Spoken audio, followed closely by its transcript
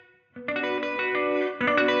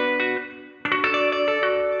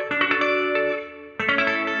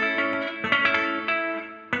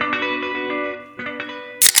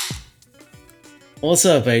What's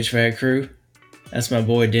up, HVAC crew? That's my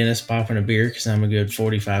boy Dennis popping a beer because I'm a good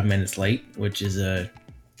 45 minutes late, which is a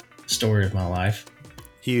story of my life.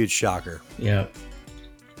 Huge shocker. Yep.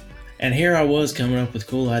 And here I was coming up with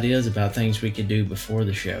cool ideas about things we could do before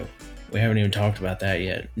the show. We haven't even talked about that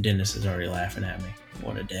yet. Dennis is already laughing at me.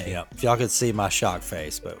 What a day. Yep. If y'all could see my shock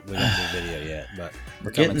face, but we don't do video yet. But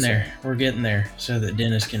We're getting there. We're getting there so that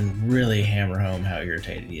Dennis can really hammer home how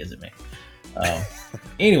irritated he is at me.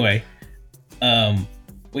 Anyway,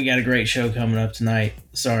 we got a great show coming up tonight.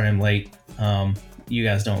 Sorry I'm late. You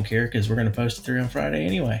guys don't care because we're going to post it through on Friday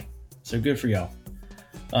anyway. So good for y'all.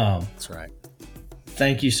 That's right.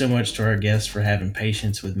 Thank you so much to our guests for having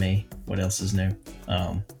patience with me. What else is new?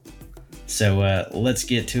 So let's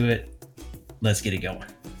get to it. Let's get it going.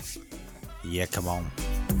 Yeah, come on.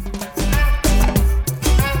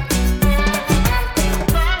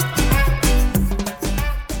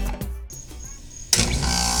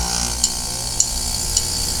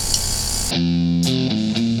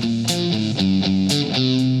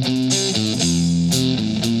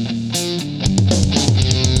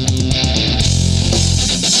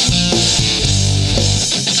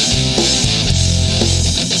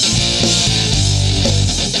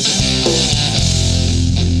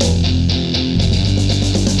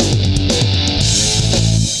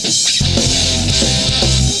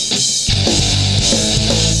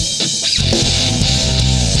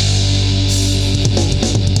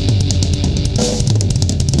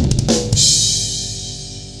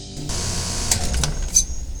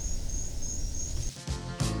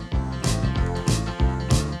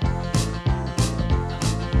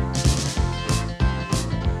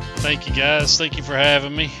 Thank you, guys. Thank you for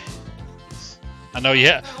having me. I know you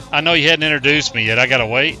hadn't introduced me yet. I gotta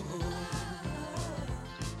wait.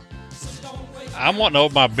 I'm wanting to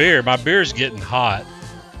open my beer. My beer's getting hot.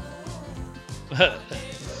 My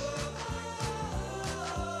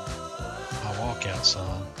walkout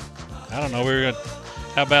song. I don't know.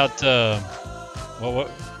 How about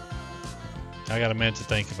what? I got a minute to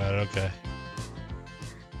think about it. Okay.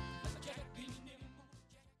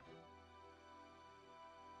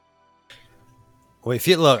 Well, if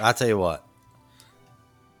you look, I'll tell you what.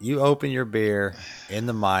 You open your beer in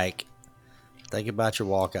the mic. Think about your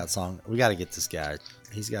walkout song. We got to get this guy.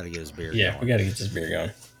 He's got to get his beer Yeah, going. we got to get this beer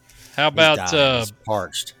going. How about He's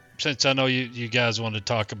parched? Since I know you guys wanted to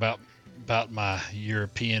talk about my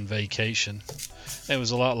European vacation, it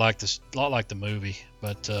was a lot like the movie.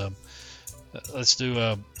 But let's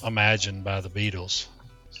do "Imagine" by the Beatles,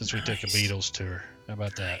 since we took a Beatles tour. How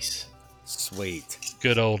about that? Nice. Sweet.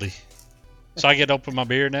 Good oldie. So I get to open my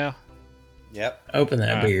beer now? Yep. Open that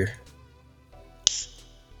All right. beer.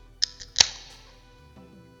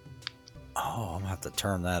 Oh, I'm gonna have to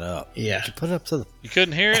turn that up. Yeah. Put it up to the. You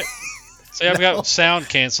couldn't hear it? See, I've got sound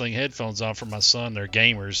canceling headphones on for my son. They're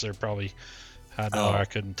gamers. They're probably high dollar. I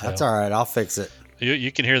couldn't tell. That's all right. I'll fix it.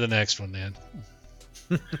 You can hear the next one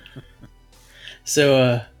then.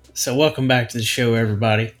 So welcome back to the show,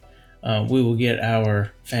 everybody. We will get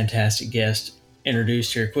our fantastic guest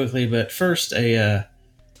introduced here quickly, but first a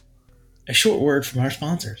short word from our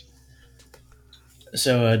sponsors.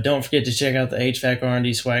 So don't forget to check out the HVAC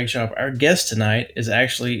R&D Swag Shop. Our guest tonight is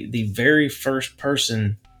actually the very first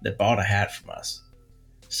person that bought a hat from us.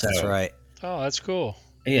 So, That's right. Oh, that's cool.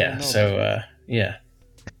 Yeah. So yeah,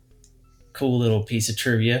 cool little piece of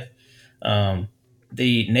trivia.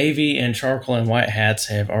 The navy and charcoal and white hats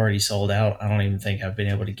have already sold out. I don't even think I've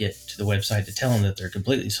been able to get to the website to tell them that they're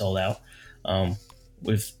completely sold out.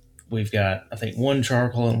 We've got, I think, one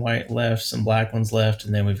charcoal and white left, some black ones left,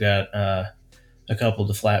 and then we've got a couple of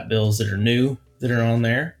the flat bills that are new that are on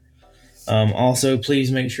there. Also,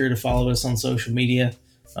 please make sure to follow us on social media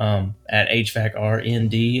at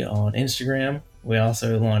HVACRND on Instagram. We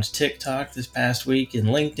also launched TikTok this past week and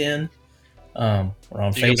LinkedIn. We're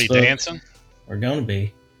on Facebook. You gonna be dancing? We're gonna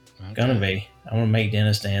be. Okay. I'm gonna make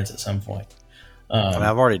Dennis dance at some point. And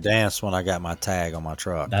I've already danced when I got my tag on my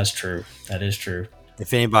truck. That's true. That is true.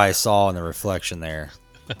 If anybody saw in the reflection there,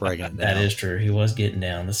 breaking it down. That is true. He was getting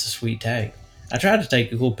down. That's a sweet tag. I tried to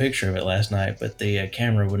take a cool picture of it last night, but the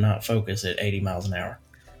camera would not focus at 80 miles an hour.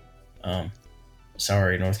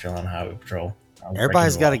 Sorry, North Carolina Highway Patrol.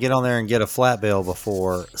 Everybody's got to get on there and get a flat bill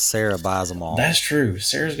before Sarah buys them all. That's true.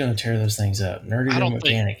 Sarah's going to tear those things up. Nerdy I Little don't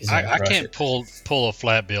Mechanic think is going to I crush can't it. pull a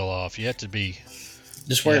flat bill off. You have to be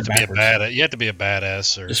Just wear it backwards. You have to be a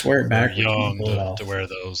badass or Just wear it backwards. young Pull it off. to wear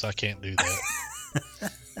those. I can't do that.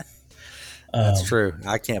 That's true.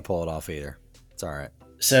 I can't pull it off either. It's all right.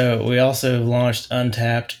 So we also launched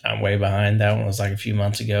Untapped. I'm way behind. That one was like a few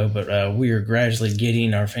months ago, but we are gradually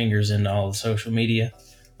getting our fingers into all the social media.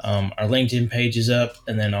 Our LinkedIn page is up,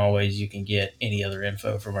 and then always you can get any other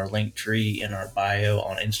info from our link tree in our bio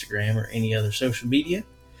on Instagram or any other social media.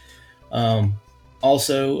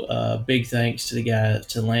 Also, big thanks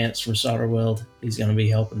to Lance from Solderweld. He's going to be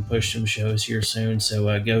helping push some shows here soon,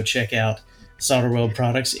 so go check out Solderweld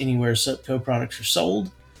products anywhere Supco products are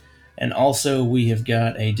sold. And also, we have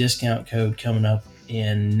got a discount code coming up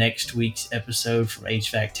in next week's episode from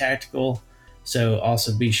HVAC Tactical. So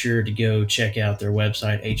also be sure to go check out their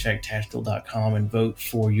website, hvactactical.com, and vote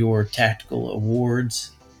for your Tactical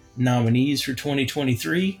Awards nominees for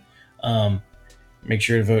 2023. Make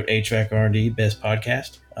sure to vote HVAC R&D Best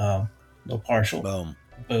Podcast. No partial.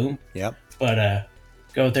 Boom. Yep. But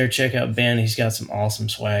go out there, check out Ben. He's got some awesome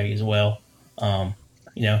swag as well.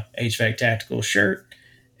 HVAC Tactical shirt,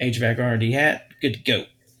 HVAC R&D hat, good to go.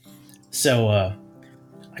 So I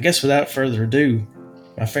guess without further ado,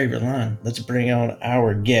 my favorite line, let's bring on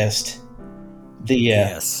our guest, the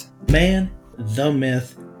man, the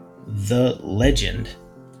myth, the legend,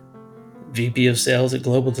 VP of Sales at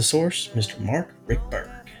Global The Source, Mr. Mark Rickberg.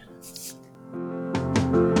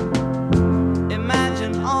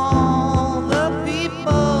 Imagine all the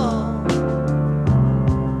people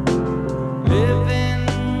living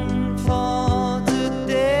for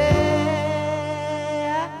today.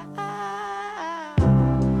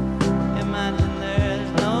 Imagine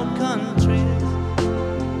there's no countries.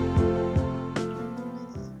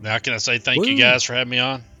 Now, can I say thank you guys for having me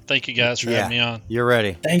on? Thank you guys for having me on. You're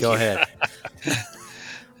ready. Thank Go you. ahead.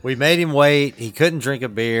 We made him wait. He couldn't drink a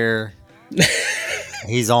beer.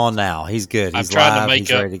 He's on now. He's good. He's I'm trying live. to make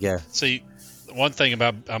He's up. ready to go. See, one thing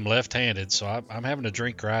about I'm left-handed, so I'm having to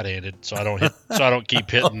drink right-handed, so I don't keep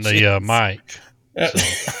hitting the mic.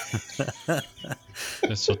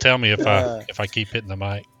 So tell me if I keep hitting the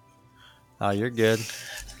mic. Oh, you're good.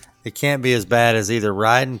 It can't be as bad as either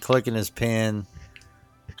Ryden clicking his pen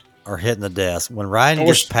or hitting the desk. When Ryden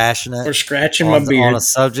gets passionate Or scratching on, my beard. on a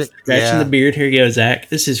subject, Scratching the beard. Here you go, Zach.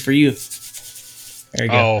 This is for you. There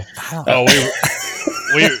you go.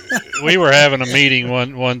 We were having a meeting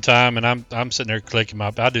one time, and I'm sitting there clicking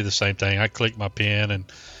my. I do the same thing. I click my pen,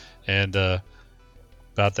 and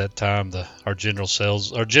about that time, our general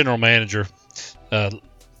manager,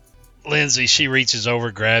 Lindsay, she reaches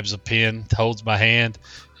over, grabs a pen, holds my hand,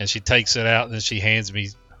 and she takes it out, and then she hands me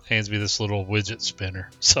this little widget spinner.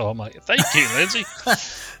 So I'm like, thank you, Lindsay.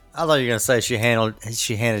 I thought you were gonna say she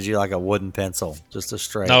handed you like a wooden pencil, just a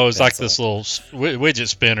straight. No, it was like pencil. this little widget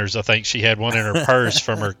spinners. I think she had one in her purse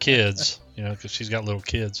from her kids, because she's got little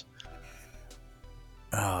kids.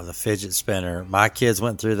 Oh, the fidget spinner. My kids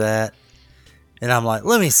went through that, and I'm like,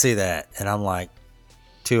 let me see that, and I'm like,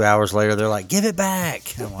 2 hours later, they're like, give it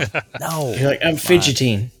back. And I'm like, no. You're like, I'm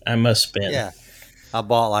fidgeting. I must spin. Yeah, I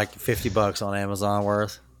bought like $50 on Amazon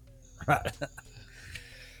worth. Right.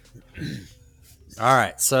 All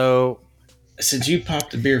right, so Since you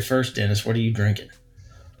popped the beer first, Dennis, what are you drinking?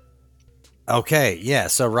 okay, yeah.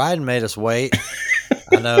 So Ryden made us wait.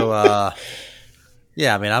 I know.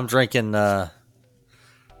 Yeah, I mean, I'm drinking a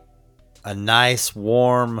nice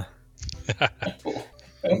warm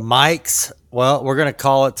Mike's. Well, we're gonna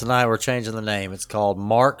call it tonight. We're changing the name. It's called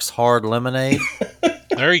Mark's Hard Lemonade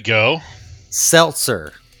There you go.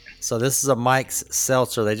 Seltzer. So this is a Mike's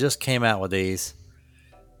Seltzer. They just came out with these.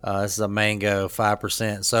 This is a mango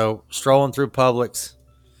 5%. So strolling through Publix,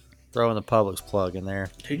 throwing the Publix plug in there.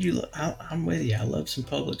 Dude, I'm with you. I love some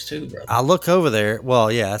Publix too, brother. I look over there.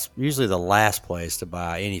 Well, yeah, it's usually the last place to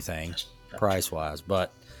buy anything price wise,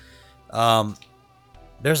 but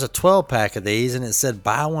there's a 12-pack of these, and it said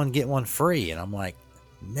buy one get one free, and I'm like,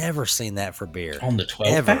 never seen that for beer. On the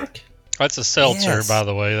 12 Ever. pack? That's a seltzer, Yes. by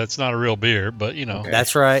the way. That's not a real beer, but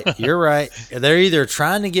That's right. You're right. They're either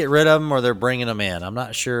trying to get rid of them or they're bringing them in. I'm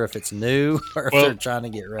not sure if it's new or if they're trying to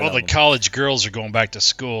get rid Well, of the them. college girls are going back to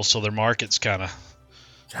school, so their market's kind of.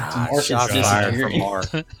 God, shots Market's fired from disappearing.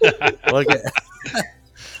 Mark.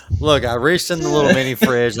 Look, I reached in the little mini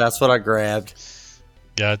fridge. That's what I grabbed.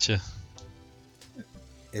 Gotcha.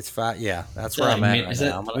 It's fine. Yeah, that's Is where that I'm like at right is that-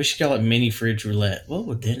 now. I'm gonna- we should call it mini fridge roulette. What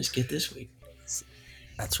would Dennis get this week?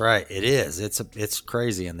 That's right. It is. It's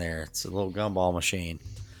crazy in there. It's a little gumball machine.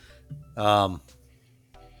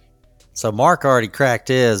 So Mark already cracked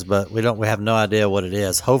his, but we have no idea what it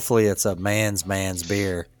is. Hopefully, it's a man's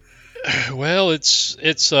beer. Well, it's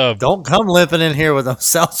Don't come limping in here with those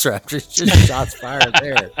seltzer after just shots fired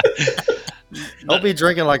there. Don't be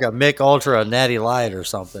drinking like a Mick Ultra, a Natty Light, or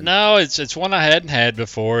something. no, it's one I hadn't had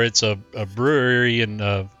before. It's a brewery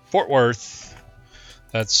in Fort Worth.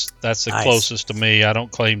 That's the Nice. closest to me. I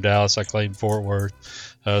don't claim Dallas. I claim Fort Worth.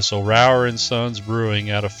 So Rower and Sons Brewing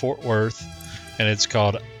out of Fort Worth, and it's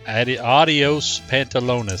called Adios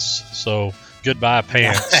Pantalones. So goodbye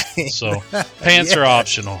pants. So pants are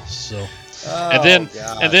optional. So and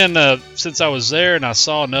then since I was there and I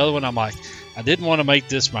saw another one, I'm like, I didn't want to make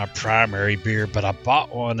this my primary beer, but I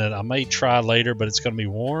bought one that I may try later, but it's going to be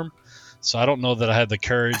warm. So I don't know that I had the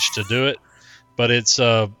courage to do it. But it's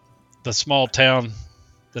the small town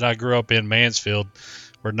that I grew up in, Mansfield.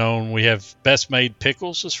 We're known. We have Best Made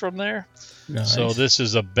Pickles is from there. Nice. So this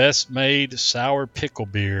is a Best Made Sour Pickle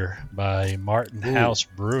Beer by Martin House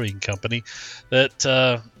Brewing Company.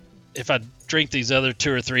 That if I drink these other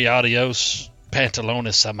 2 or 3 Adios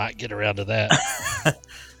Pantalones, I might get around to that.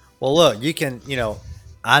 Well, look, you can,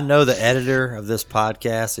 I know the editor of this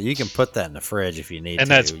podcast, so you can put that in the fridge if you need to.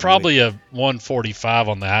 And that's probably a 145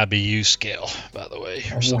 on the IBU scale, by the way.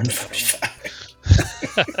 Or something.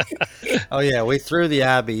 145. Oh, yeah, we threw the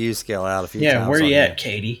IBU scale out a few times. Yeah, where on you here. at,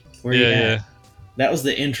 Katie? Where you at? That was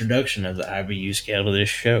the introduction of the IBU scale to this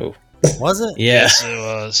show. Was it? Yeah. Yes, it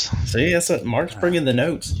was. See, that's what Mark's bringing the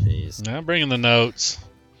notes. Jeez. Now I'm bringing the notes.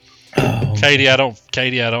 Oh, Katie, I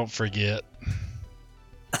don't forget.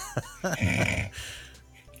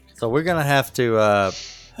 So we're going to have to,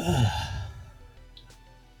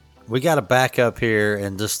 we got to back up here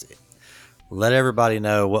and just let everybody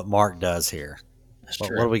know what Mark does here. that's What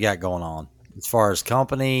true. do we got going on? As far as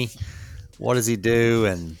company, what does he do?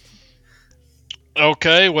 And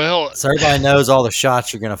Okay, well, so everybody knows all the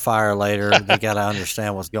shots you're going to fire later. They got to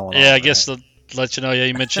understand what's going on. yeah, I right? guess to let you know. Yeah,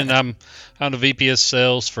 you mentioned I'm the VP of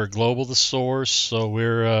Sales for Global The Source. So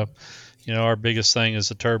we're, our biggest thing is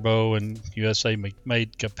the turbo and USA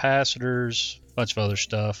made capacitors, a bunch of other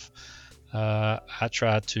stuff. I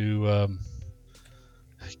try to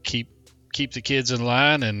keep the kids in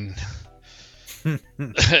line and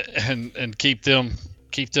and keep them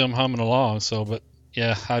humming along. So, but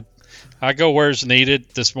yeah, I go where's needed.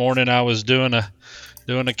 This morning I was doing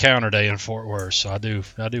a counter day in Fort Worth, so I do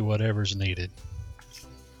whatever's needed.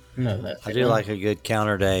 No, that I do like a good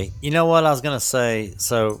counter day. You know what I was going to say?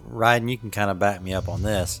 So, Ryden, you can kind of back me up on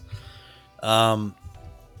this.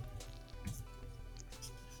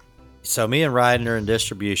 So, me and Ryden are in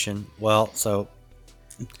distribution. Well, so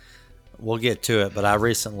we'll get to it, but I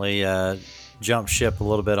recently jumped ship a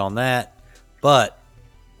little bit on that. But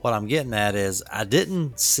what I'm getting at is I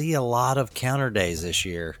didn't see a lot of counter days this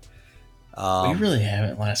year. we really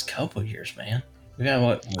haven't last couple of years, man. We got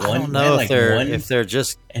what one? I don't we know had if they're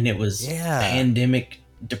just and it was Yeah. pandemic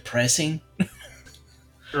depressing.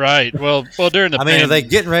 Right. Well, during the I mean, are they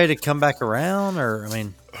getting ready to come back around, or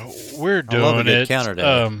we're I love a doing good it. counter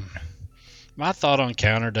day. My thought on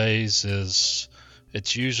counter days is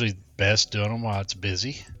it's usually best doing them while it's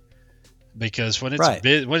busy, because when it's Right.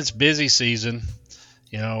 when it's busy season,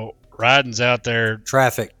 riding's out there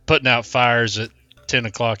traffic? putting out fires at 10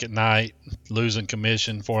 o'clock at night, losing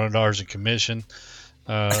commission, $400 in commission.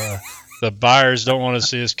 The buyers don't want to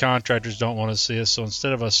see us. Contractors don't want to see us. So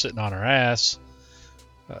instead of us sitting on our ass,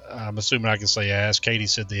 I'm assuming I can say ass. Katie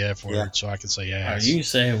said the F word, Yeah. so I can say Or ass. you can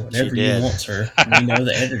say whatever She did. you want, sir. We know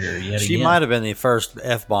the editor yet She again. might have been the first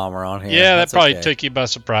F-bomber on here. Yeah, That's that probably okay. took you by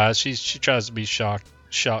surprise. She tries to be shock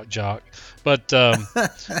jock, but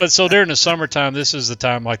but so during the summertime, this is the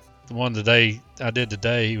time, like the one today I did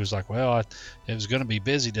today. He was like, "Well, it was going to be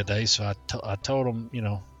busy today," so I told him,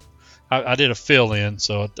 I did a fill in.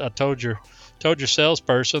 So I told your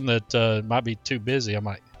salesperson that it might be too busy. I'm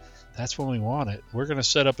like, that's when we want it. We're going to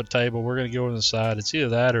set up a table. We're going to go to the side. It's either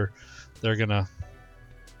that or we're not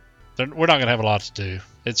going to have a lot to do.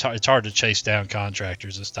 It's hard to chase down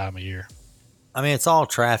contractors this time of year. I mean, it's all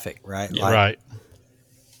traffic, right? Right.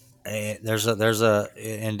 There's a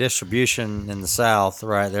in distribution in the South,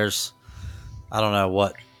 right? There's, I don't know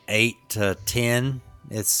what, 8 to 10.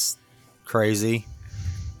 It's crazy.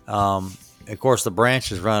 Of course, the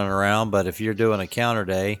branch is running around, but if you're doing a counter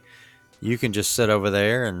day, you can just sit over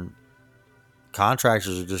there and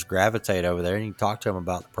contractors will just gravitate over there and you can talk to them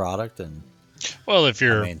about the product. And Well, if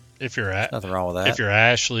you're I mean, nothing nothing wrong with that. if you're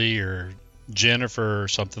Ashley or Jennifer or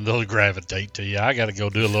something, they'll gravitate to you. I got to go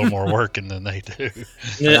do a little more working than they do.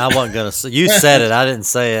 And I wasn't gonna say, you said it, I didn't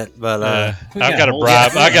say it, but We I've got to whole-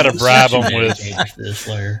 bribe. I got to we bribe such them with. dedicated to this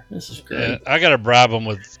layer. This is great. Yeah, I got to bribe them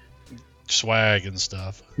with swag and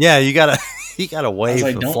stuff. yeah, you gotta wave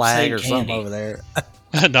like, a don't flag say or something candy. over there.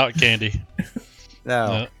 Not candy.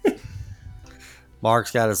 No. No.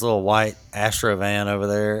 Mark's got his little white Astro van over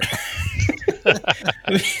there.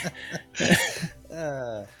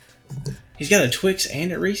 He's got a Twix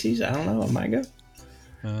and a Reese's. I don't know. I might go.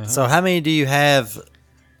 Uh-huh. So how many do you have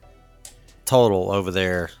total over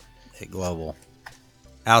there at Global?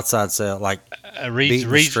 Outside sale, like beating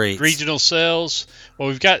the streets. Regional sales. Well,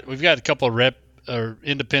 we've got a couple of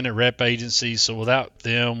independent rep agencies. So without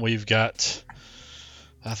them, we've got,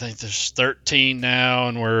 I think there's 13 now,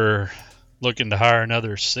 and we're looking to hire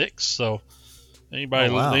another 6. So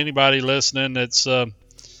anybody listening, that's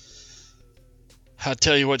I'll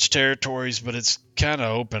tell you which territories, but it's kind of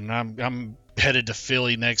open. I'm headed to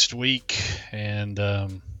Philly next week, and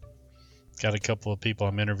got a couple of people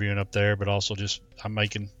I'm interviewing up there, but also just I'm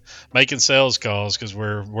making sales calls because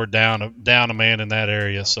we're down a man in that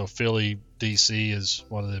area. So Philly, DC is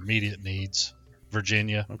one of the immediate needs.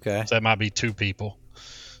 Virginia, Okay. so that might be 2 people.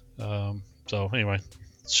 So anyway,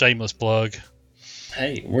 shameless plug.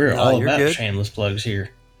 Hey, we're No, all you're about good. shameless plugs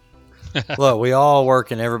here. Look, we all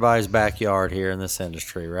work in everybody's backyard here in this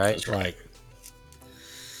industry, right? That's right. Like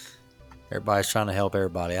everybody's trying to help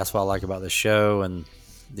everybody. That's what I like about the show and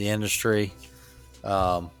the industry.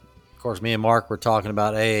 Of course, me and Mark were talking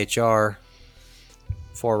about AHR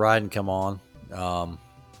before Riding come on.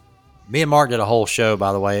 Me and Mark did a whole show,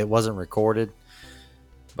 by the way. It wasn't recorded,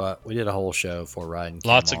 but we did a whole show before Riding came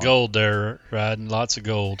Lots of on. gold there, Riding. Lots of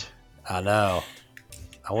gold. I know.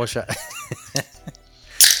 I wish I.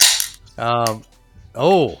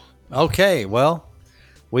 Oh, okay. Well,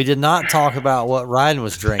 we did not talk about what Ryan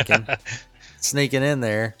was drinking. Sneaking in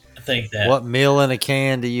there. I think that. What meal in a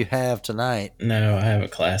can do you have tonight? No, I have a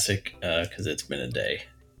classic because it's been a day.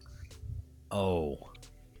 Oh,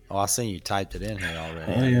 I seen you typed it in here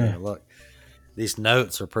already. Oh, yeah. Look, these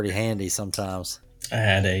notes are pretty handy sometimes. I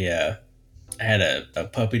had a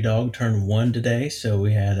puppy dog turn 1 today, so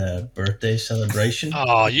we had a birthday celebration.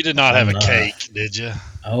 Oh, you did not have a On, cake, did you?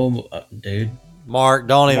 Oh, dude, Mark,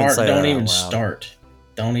 don't even Mark, say don't that even out loud. start.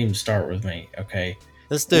 Don't even start with me, okay?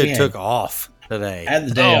 This dude We took had- off today. I had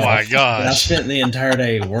the day Oh, off, my but I gosh. spent the entire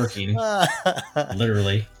day working,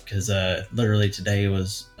 literally, because literally today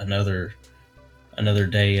was another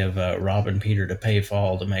day of robbing Peter to pay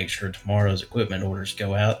fall to make sure tomorrow's equipment orders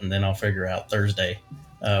go out, and then I'll figure out Thursday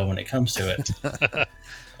when it comes to it.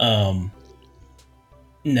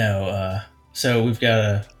 So we've got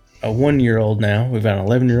a 1-year-old now. We've got an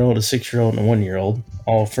 11-year-old, a 6-year-old, and a 1-year-old,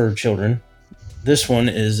 all fur children. This one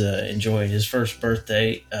is enjoying his first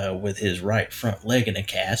birthday with his right front leg in a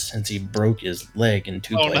cast since he broke his leg in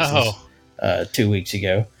 2 Oh, places no. 2 weeks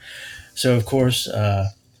ago. So, of course,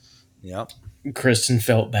 Yep. Kristen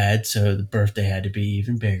felt bad, so the birthday had to be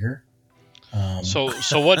even bigger. So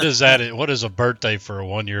what does a birthday for a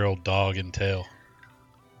 1-year-old dog entail?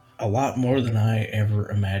 A lot more than I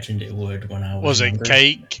ever imagined it would when I was Was it younger.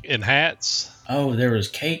 cake and hats? Oh, there was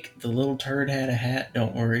cake. The little turd had a hat.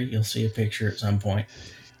 Don't worry, you'll see a picture at some point.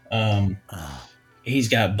 He's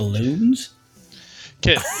got balloons.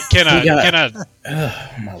 Can We got- I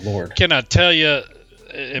Oh my lord! can I tell you?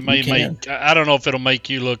 It may You can. make I don't know if it'll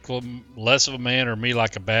make you look less of a man or me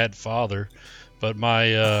like a bad father, but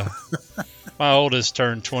my my oldest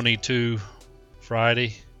turned 22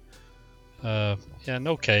 Friday. Yeah,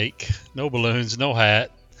 no cake, no balloons, no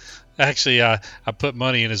hat. Actually, I put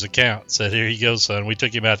money in his account. Said, "Here you go, son." We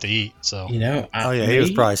took him out to eat. So You know. He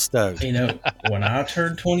was probably stoked. You know, when I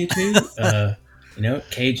turned 22,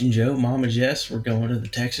 Cajun Joe, Mama Jess were going to the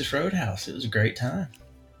Texas Roadhouse. It was a great time.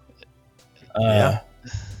 Yeah.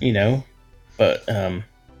 But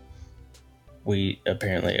we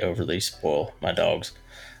apparently overly spoil my dogs.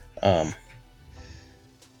 But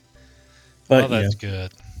that's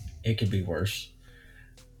good. it could be worse.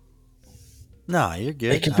 No, you're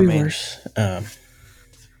good. It could be worse.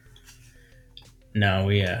 No,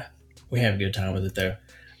 we have a good time with it though.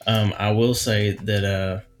 I will say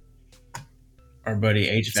that our buddy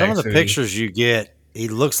HVAC Some of the Foodie- pictures you get, he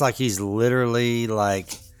looks like he's literally like,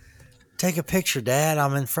 take a picture, Dad.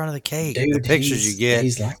 I'm in front of the cake. Dude, the pictures you get,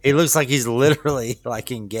 he's like, he looks like he's literally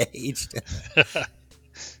like engaged.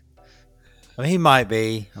 I mean, he might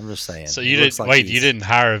be. I'm just saying. So He you looks didn't like You he's- didn't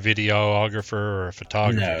hire a videographer or a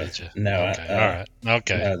photographer, No, did you? no, Okay, all right.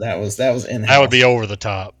 Okay, no, that was in-house. that would be over the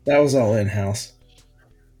top. That was all in house.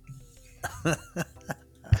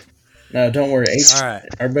 No, don't worry. All right.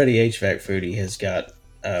 Our buddy HVAC Foodie has got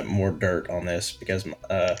more dirt on this because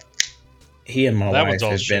he and my That wife one's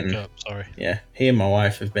all have shook been up. Sorry. he and my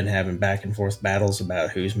wife have been having back and forth battles about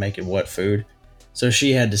who's making what food. So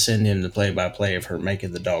she had to send him the play-by-play of her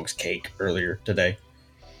making the dog's cake earlier today.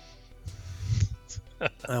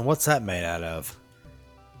 And what's that made out of?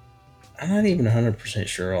 I'm not even 100%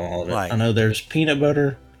 sure on all of it. Right. I know there's peanut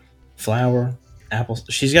butter, flour, apples.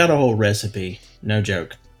 She's got a whole recipe. No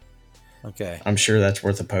joke. Okay. I'm sure that's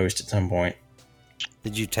worth a post at some point.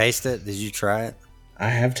 Did you taste it? Did you try it? I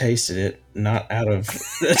have tasted it, not out of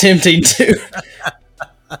attempting to.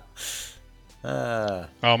 Uh,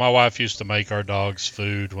 Oh, my wife used to make our dogs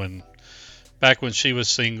food when back when she was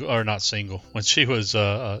single, or not single, when she was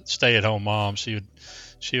a stay-at-home mom, she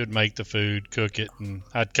would make the food, cook it, and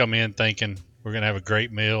I'd come in thinking we're gonna have a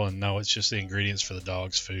great meal, and no, it's just the ingredients for the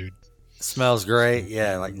dog's food. Smells great.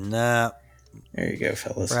 Yeah, like nah, There you go,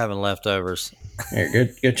 fellas. we're having leftovers.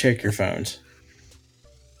 Here, go check your phones.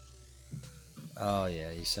 Oh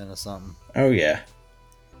yeah, you sent us something. Oh yeah.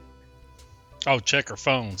 Oh, check her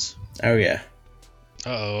phones. Oh yeah.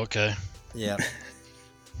 Oh, okay. Yep.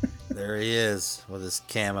 There he is with his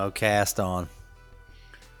camo cast on.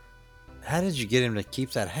 How did you get him to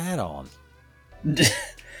keep that hat on? Dude,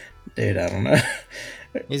 I don't know.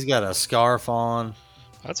 He's got a scarf on.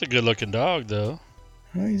 That's a good-looking dog, though.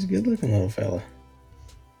 Oh, he's a good looking little fella.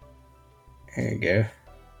 There you go.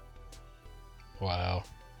 Wow.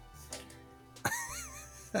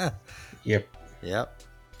 Yep. Yep.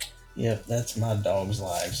 Yep, that's my dog's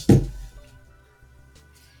lives.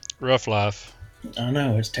 Rough life. I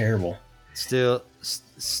know, it's terrible. Still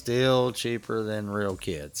cheaper than real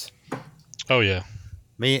kids. Oh yeah.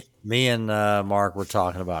 Me and Mark were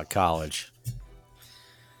talking about college.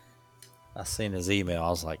 I seen his email. I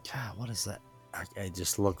was like, God, what is that? It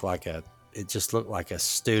just looked like a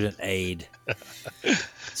student aid,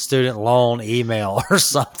 student loan email or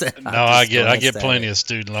something. No, I get glanced at plenty it. of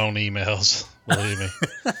student loan emails. Believe me.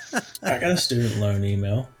 I got a student loan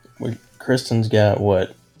email. Kristen's got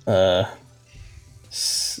what,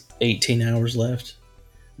 18 hours left.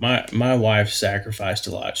 My wife sacrificed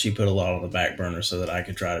a lot. She put a lot on the back burner so that I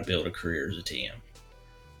could try to build a career as a TM.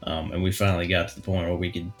 And we finally got to the point where we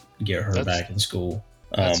could get her back in school.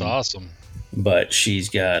 That's awesome. But she's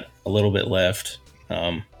got a little bit left.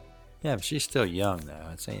 Yeah, but she's still young though.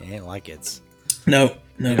 It ain't like it's. No,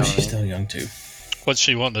 You know what I she's mean? still young too. What's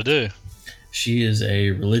she wanting to do? She is a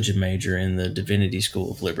religion major in the Divinity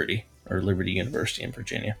School of Liberty, or Liberty University in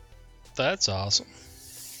Virginia. That's awesome.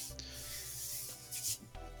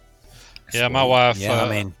 Yeah, my wife. Yeah, I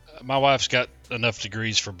mean, my wife's got enough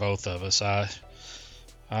degrees for both of us. I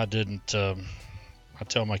didn't. I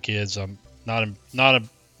tell my kids I'm not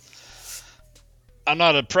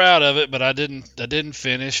proud of it, but I didn't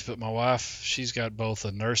finish. But my wife, she's got both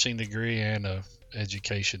a nursing degree and a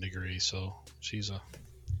education degree, so she's a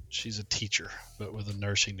teacher, but with a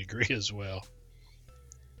nursing degree as well.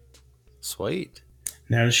 sweet.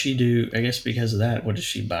 Now, does she do, I guess because of that, what is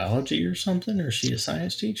she, biology or something? Or is she a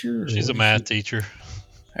science teacher? Or She's a what math is teacher.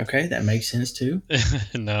 she? Okay, that makes sense too.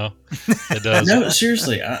 No, it does. No,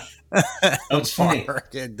 seriously. It's funny.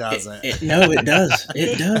 Mark, it doesn't. No, it does.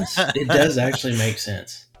 It does. It does actually make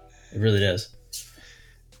sense. It really does.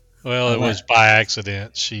 Well, it was by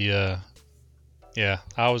accident. She, yeah,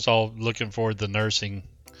 I was all looking forward to the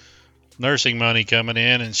nursing money coming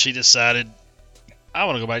in, and she decided I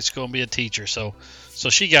want to go back to school and be a teacher. So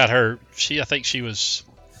she got her. I think she was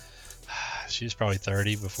probably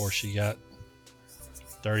 30 before she got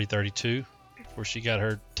 32 before she got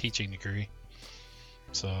her teaching degree.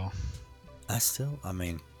 So I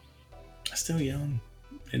mean, Still young.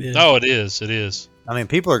 It is. no, it is. I mean,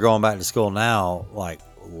 people are going back to school now, like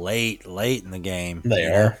late in the game. They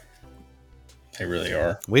are. They really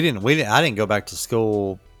are. I didn't go back to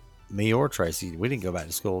school. Me or Tracy, we didn't go back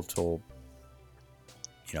to school till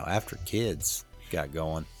after kids got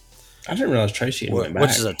going, I didn't realize Tracy had went back.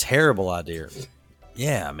 which is a terrible idea.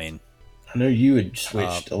 Yeah, I mean, I know you had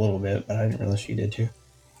switched a little bit, but I didn't realize you did too.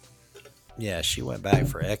 yeah, she went back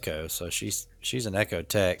for echo, so she's an echo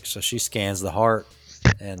tech, so she scans the heart,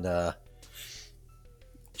 and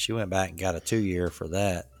she went back and got a 2-year for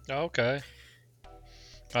that. Okay.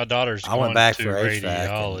 My daughter's I went going back to for HVAC and-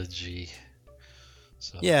 radiology.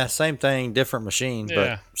 So. Yeah, same thing, different machine,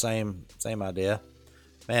 Yeah. but same idea.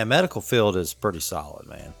 Man, medical field is pretty solid,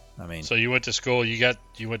 man. I mean, So you went to school. You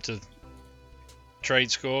went to trade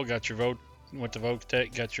school. Got your vote. Went to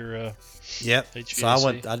Voctech. Got your. yep.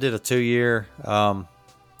 HVAC. So I did a 2-year.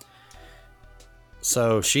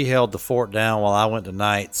 So she held the fort down while I went to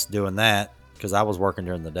nights doing that because I was working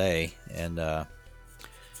during the day, and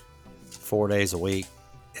 4 days a week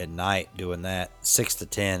at night doing that, 6 to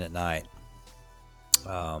 10 at night.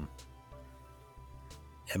 And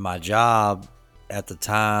my job at the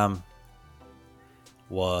time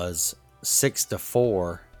was 6 to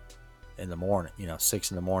 4 in the morning,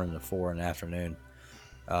 6 in the morning to 4 in the afternoon,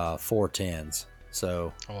 4 10s.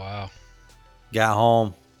 So Oh wow, got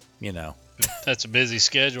home, that's a busy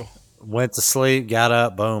schedule. went to sleep, got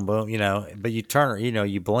up, boom, boom, but you turn,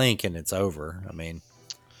 you blink and it's over. I mean,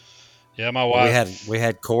 Yeah, my wife. we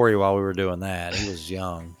had Corey while we were doing that. He was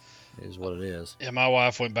young, is what it is. Yeah, my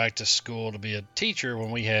wife went back to school to be a teacher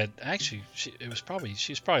when we had. Actually, she's probably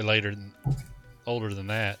older than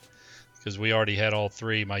that, because we already had all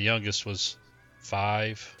three. My youngest was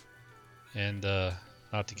 5, and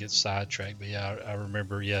not to get sidetracked, but yeah, I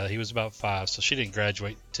remember. Yeah, he was about 5, so she didn't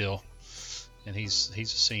graduate till, and he's a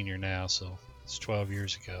senior now, so it's 12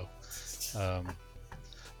 years ago.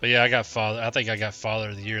 But yeah, I think I got Father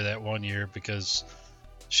of the Year that one year because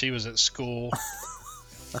she was at school.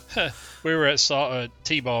 We were at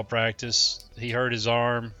t-ball practice. He hurt his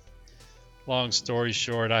arm. Long story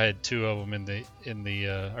short, I had 2 of them in the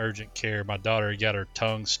urgent care. My daughter got her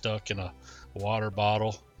tongue stuck in a water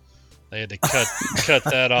bottle. They had to cut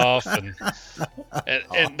that off, and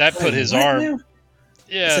that put his What arm. now?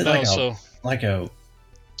 Yeah, Is it no, like a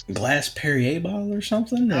glass Perrier bottle or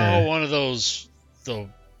something? oh, Or? one of those.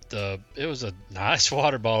 It was a nice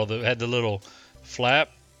water bottle that had the little flap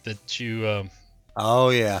that you. Oh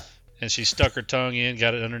yeah. And she stuck her tongue in,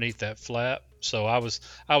 got it underneath that flap. So I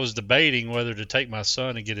was debating whether to take my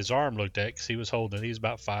son and get his arm looked at because he was holding it. He was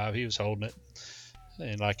about 5. He was holding it,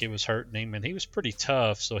 and like it was hurting him, and he was pretty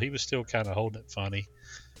tough, so he was still kind of holding it funny.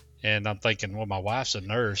 And I'm thinking, well, my wife's a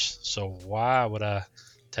nurse, so why would I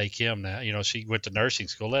take him now? You know, she went to nursing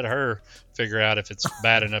school. Let her figure out if it's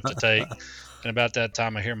bad enough to take. And about that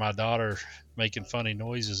time, I hear my daughter making funny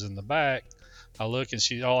noises in the back. I look,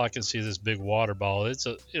 and all I can see is this big water bottle. It's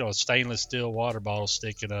a stainless steel water bottle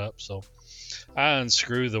sticking up. So I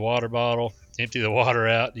unscrew the water bottle, empty the water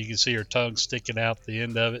out. You can see her tongue sticking out the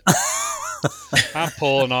end of it. I'm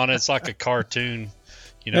pulling on it. It's like a cartoon.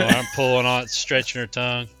 I'm pulling on it, stretching her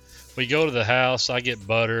tongue. We go to the house. I get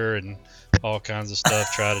butter and all kinds of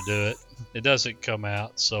stuff, try to do it. It doesn't come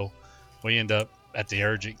out. So we end up at the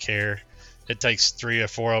urgent care. It takes 3 or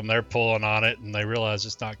 4 of them. They're pulling on it, and they realize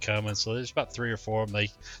it's not coming. So there's about 3 or 4 of them.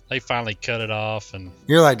 They finally cut it off. And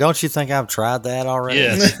You're like, don't you think I've tried that already?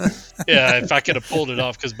 yes, yeah. If I could have pulled it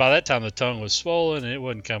off, because by that time the tongue was swollen and it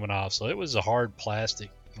wasn't coming off. So it was a hard plastic.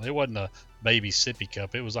 It wasn't a baby sippy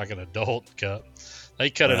cup. It was like an adult cup. They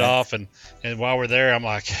cut it off, and while we're there, I'm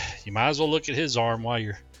like, you might as well look at his arm while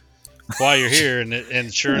you're here.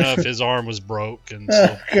 And sure enough, his arm was broke, and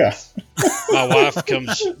so. My wife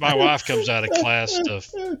comes out of class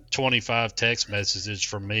to 25 text messages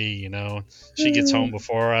from me, She gets home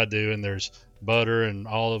before I do, and there's butter and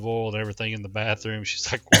olive oil and everything in the bathroom.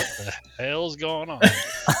 She's like, what the hell's going on?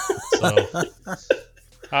 So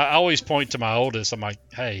I always point to my oldest. I'm like,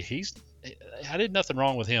 hey, I did nothing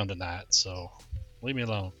wrong with him tonight, so leave me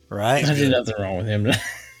alone. Right? I did nothing wrong with him.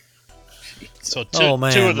 So two of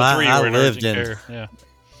the 3 were in urgent care. Yeah.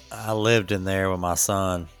 I lived in there with my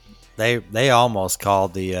son. They almost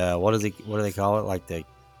called the what do they call it? Like the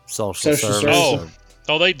social service.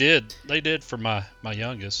 Oh, they did. They did for my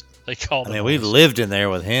youngest. They called. I mean, we've lived in there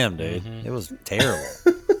with him, dude. Mm-hmm. It was terrible.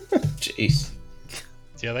 Jeez.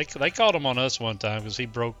 Yeah, they called him on us one time because he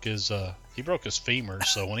broke his femur.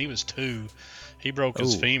 So when he was 2, he broke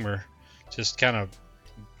his femur, just kind of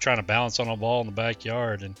trying to balance on a ball in the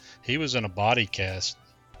backyard, and he was in a body cast.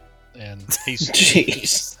 And he's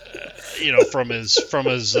jeez, from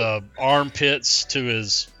his armpits to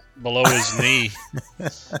his below his knee,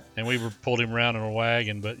 and we pulled him around in a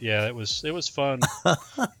wagon. But yeah, it was fun.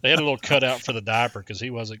 They had a little cutout for the diaper because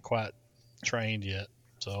he wasn't quite trained yet.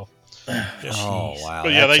 So, oh wow!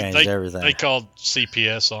 But yeah, everything. they called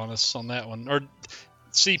CPS on us on that one, or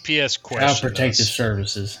CPS questioned Child Protective us.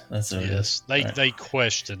 Services. That's what it is. They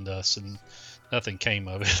questioned us, and nothing came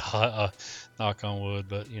of it. Knock on wood,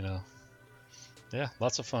 but yeah,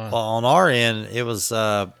 lots of fun. Well, on our end, it was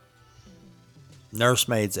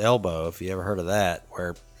nursemaid's elbow. If you ever heard of that,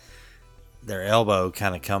 where their elbow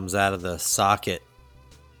kind of comes out of the socket.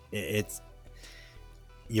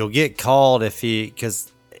 You'll get called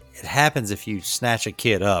because it happens if you snatch a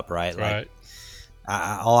kid up, right? Right.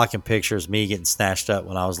 All I can picture is me getting snatched up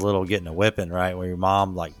when I was little, getting a whipping, right? Where your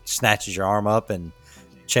mom like snatches your arm up and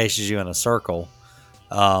chases you in a circle.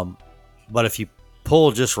 But if you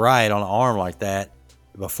pull just right on an arm like that,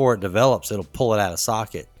 before it develops, it'll pull it out of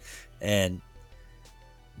socket. And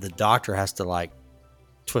the doctor has to like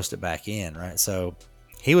twist it back in, right? So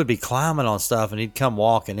he would be climbing on stuff and he'd come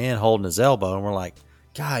walking in holding his elbow. And we're like,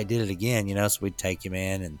 God, he did it again, So we'd take him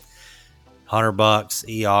in and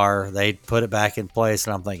 $100 ER, they'd put it back in place.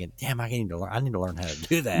 And I'm thinking, damn, I need to learn how to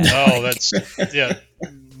do that. Oh, that's, yeah.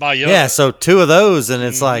 Yeah, so 2 of those, and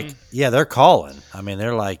it's like, yeah, they're calling. I mean,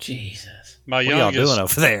 they're like, Jesus. What are y'all doing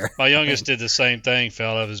over there? My youngest did the same thing,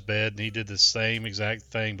 fell out of his bed, and he did the same exact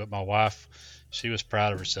thing. But my wife, she was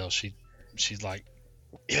proud of herself. She's like,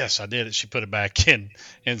 yes, I did it. She put it back in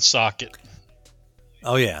socket.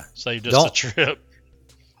 Oh, yeah. Saved us a trip.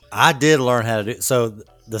 I did learn how to do it. So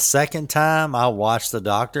the second time I watched the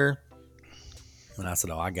doctor, and I said,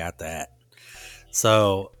 oh, I got that.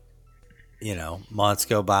 So months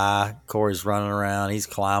go by. Corey's running around. He's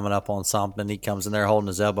climbing up on something. He comes in there holding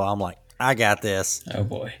his elbow. I'm like, I got this. Oh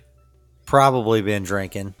boy. Probably been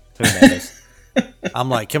drinking. Who knows? I'm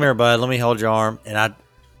like, come here, bud. Let me hold your arm. And I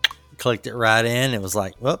clicked it right in. It was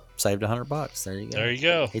like, whoop, saved $100. There you go. There you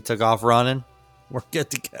go. He took off running. We're good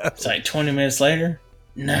to go. It's like 20 minutes later.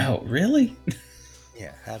 No, really?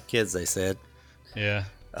 Yeah, have kids, they said. Yeah.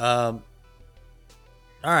 All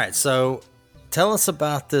right, so tell us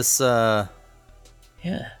about this. Yeah.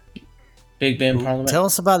 Big Ben Parliament. Tell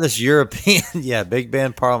us about this European. Yeah, Big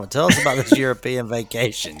Ben Parliament. Tell us about this European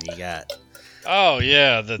vacation you got. Oh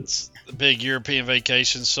yeah, that's the big European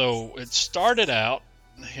vacation. So it started out,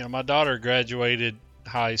 my daughter graduated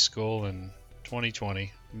high school in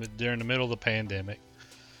 2020 during the middle of the pandemic.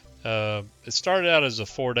 It started out as a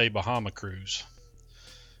 4-day Bahama cruise,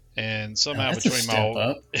 and somehow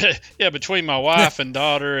between my wife and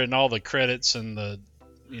daughter and all the credits and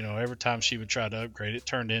every time she would try to upgrade, it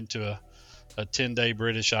turned into a 10-day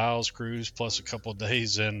British Isles cruise plus a couple of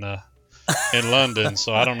days in London.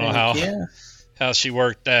 So I don't know how she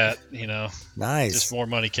worked that. Nice. Just more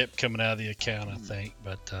money kept coming out of the account, I think.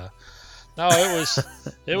 But no,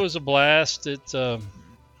 it was a blast. It's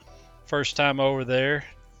first time over there,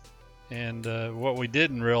 and what we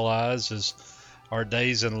didn't realize is our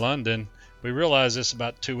days in London. We realized this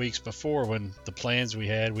about 2 weeks before when the plans we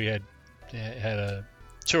had a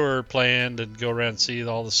tour planned and go around and see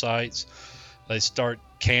all the sites. They start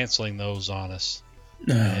canceling those on us.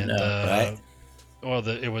 Right. Well,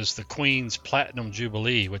 it was the Queen's Platinum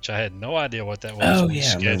Jubilee, which I had no idea what that was. We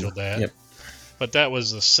scheduled that. Yep. But that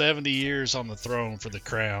was the 70 years on the throne for the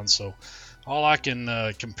crown. So all I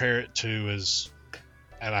can compare it to is,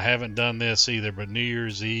 and I haven't done this either, but New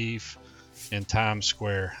Year's Eve in Times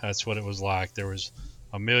Square. That's what it was like. There was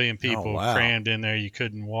 1 million people crammed in there. You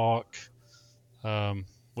couldn't walk.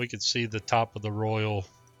 We could see the top of the royal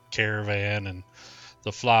caravan and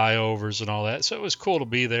the flyovers and all that. So it was cool to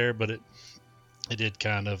be there, but it did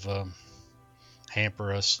kind of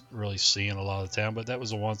hamper us really seeing a lot of the town. But that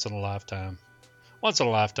was a once in a lifetime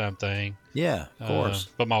thing. Yeah, of course.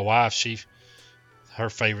 But my wife, her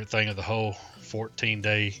favorite thing of the whole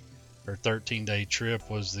 14-day or 13-day trip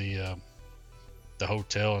was the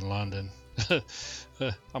hotel in London.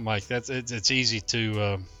 I'm like, it's easy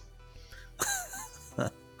to.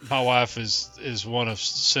 My wife is one of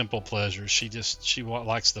simple pleasures. She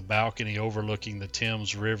likes the balcony overlooking the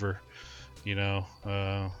Thames River, so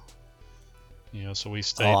we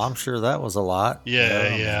stayed. Oh, I'm sure that was a lot.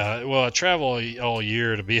 Yeah. Well, I travel all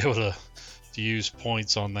year to be able to use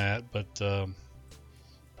points on that, but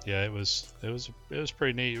it was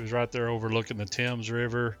pretty neat. It was right there overlooking the Thames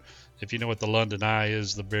River. If you know what the London Eye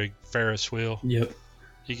is, the big Ferris wheel. Yep.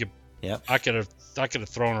 You could. Yep. I could have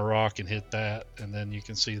thrown a rock and hit that, and then you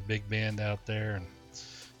can see the Big Ben out there,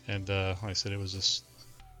 and like I said, it was just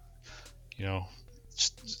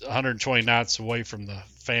 120 nights away from the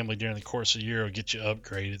family during the course of the year will get you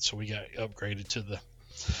upgraded. So we got upgraded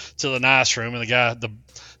to the nice room, and the guy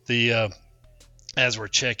the as we're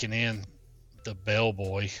checking in, the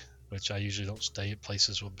bellboy, which I usually don't stay at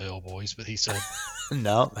places with bellboys, but he said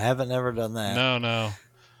no, haven't ever done that.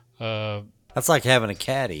 No. That's like having a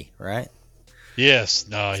caddy, right? Yes.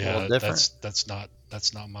 No. Yeah. Different. That's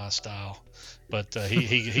not my style. But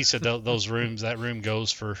he said that room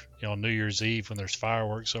goes for New Year's Eve when there's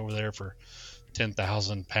fireworks over there for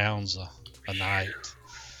 £10,000 a night,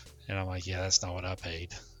 and I'm like, yeah, that's not what I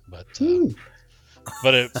paid. But it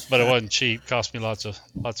wasn't cheap. Cost me lots of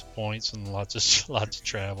points and lots of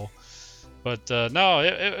travel. But no,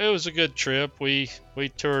 it was a good trip. We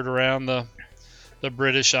toured around the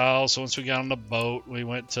British Isles. So once we got on the boat, we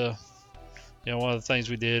went to, one of the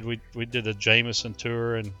things we did, we did a Jameson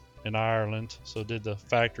tour in Ireland. So did the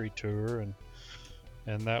factory tour,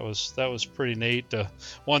 and that was pretty neat.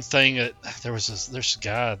 One thing that there's a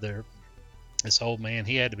guy there, this old man,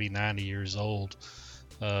 he had to be 90 years old,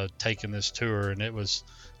 taking this tour, and it was,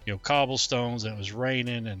 cobblestones, and it was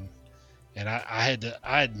raining, and I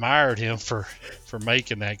admired him for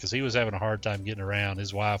making that, because he was having a hard time getting around.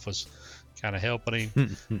 His wife was kind of helping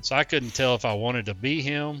him. So I couldn't tell if I wanted to be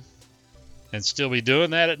him and still be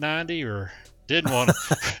doing that at 90, or didn't want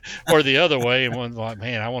to, or the other way, and was like,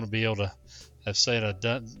 man, I want to be able to have said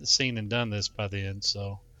I've seen and done this by then.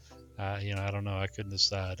 So, I don't know. I couldn't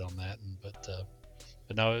decide on that, but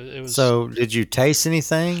no, it was. So, did you taste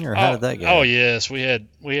anything, or how did that go? Oh yes, we had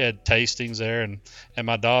tastings there, and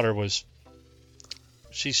my daughter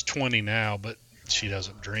she's 20 now, but she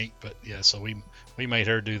doesn't drink. But yeah, so we made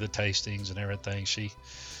her do the tastings and everything. She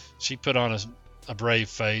put on a brave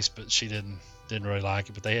face, but she didn't really like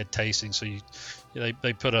it. But they had tastings, so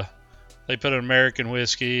they put a they put an American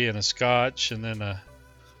whiskey and a Scotch, and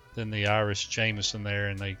then the Irish Jameson there,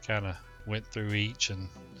 and they kind of went through each and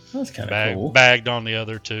That's kind of cool. bagged on the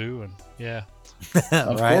other two, and yeah,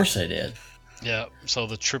 Of course they did. yeah. So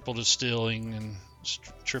the triple distilling and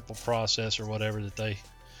triple process or whatever that they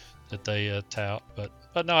tout, but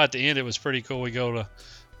no, at the end it was pretty cool. We go to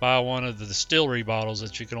buy one of the distillery bottles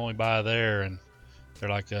that you can only buy there, and they're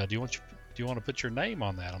like, do you want to put your name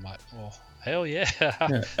on that? I'm like, well, hell yeah,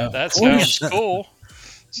 that sounds cool.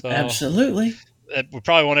 So Absolutely. we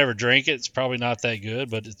probably won't ever drink it. It's probably not that good,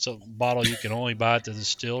 but it's a bottle you can only buy at the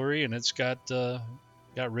distillery, and it's got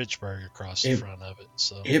Richburg across the front of it.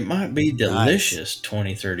 So it might be delicious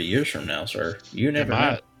 20, 30 years from now, sir. You never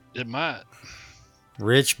know. It might.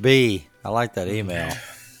 Rich B. I like that email.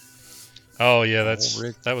 Oh yeah,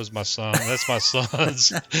 that was my son. That's my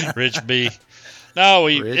son's Rich B. No,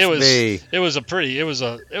 it was a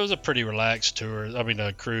pretty relaxed tour. I mean,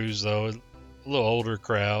 a cruise though, a little older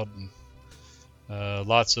crowd, and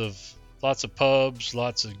lots of pubs,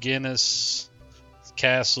 lots of Guinness,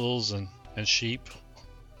 castles, and sheep.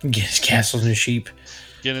 Guinness, castles, and sheep.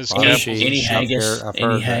 Guinness, any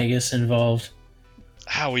haggis involved?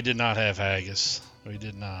 We did not have haggis. We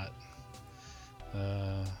did not.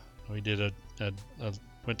 We did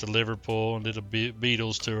went to Liverpool and did a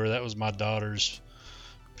Beatles tour. That was my daughter's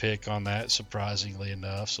pick on that, surprisingly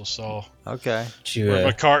enough. So saw where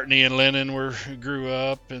McCartney and Lennon grew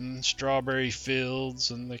up, and Strawberry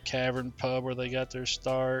Fields and the Cavern Pub where they got their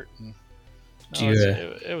start. And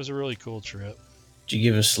it was a really cool trip. Did you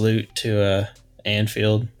give a salute to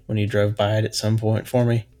Anfield when you drove by it at some point for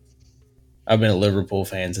me? I've been a Liverpool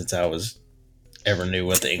fan since I ever knew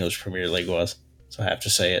what the English Premier League was. So I have to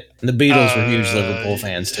say it. And the Beatles were huge Liverpool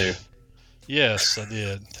fans too. Yes, I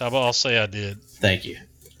did. I'll say I did. Thank you.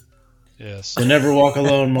 Yes. You'll never walk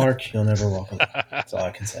alone, Mark. You'll never walk alone. That's all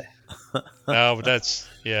I can say. No, but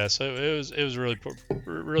so it was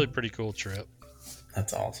really pretty cool trip.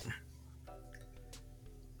 That's awesome.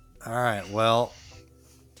 All right. Well,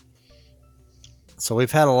 so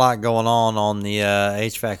we've had a lot going on the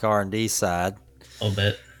HVAC R&D side. A little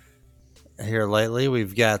bit. Here lately,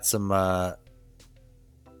 we've got some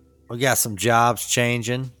jobs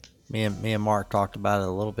changing. Me and Mark talked about it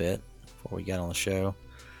a little bit before we got on the show.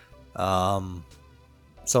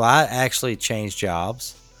 So I actually changed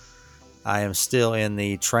jobs. I am still in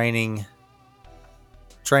the training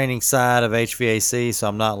side of HVAC, so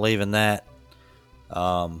I'm not leaving that.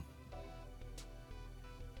 I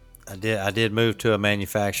did move to a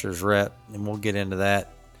manufacturer's rep, and we'll get into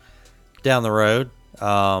that down the road.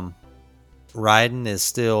 Ryden is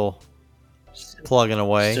still plugging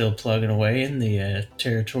away. Still plugging away in the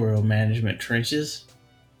territorial management trenches.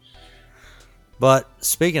 But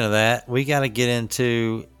speaking of that, we got to get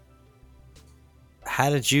into how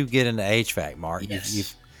did you get into HVAC, Mark?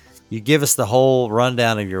 Yes. You give us the whole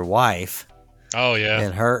rundown of your wife. Oh yeah,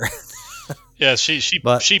 and her. Yeah, she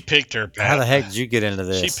picked her path. How the heck did you get into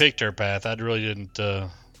this? She picked her path. I really didn't.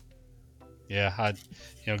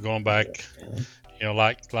 Going back,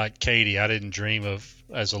 like Katie, I didn't dream of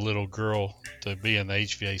as a little girl to be in the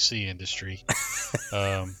HVAC industry.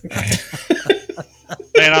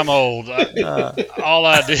 Man, I'm old. All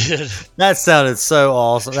I did. That sounded so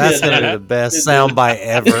awesome. That's gonna be the best soundbite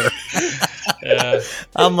ever. Yeah.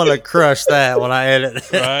 I'm gonna crush that when I edit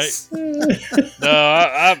this. Right?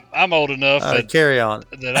 No, I'm old enough that carry on.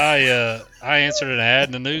 That I answered an ad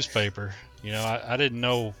in the newspaper. I didn't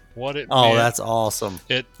know what it meant. Oh, that's awesome.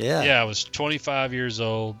 I was 25 years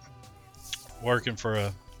old, working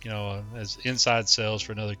for as inside sales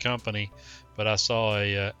for another company, but I saw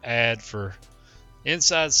a ad for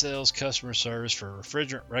inside sales customer service for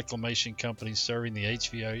refrigerant reclamation companies serving the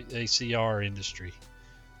HVACR industry.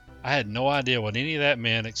 I had no idea what any of that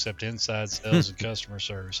meant except inside sales and customer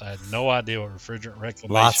service. I had no idea what refrigerant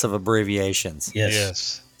reclamation. Lots of abbreviations.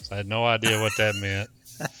 Yes. So I had no idea what that meant.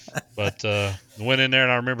 But went in there,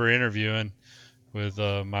 and I remember interviewing with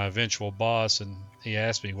my eventual boss, and he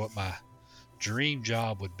asked me what my dream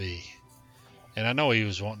job would be. And I know he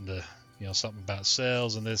was wanting to, something about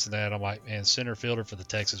sales and this and that. I'm like, man, center fielder for the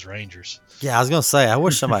Texas Rangers. Yeah, I was gonna say, I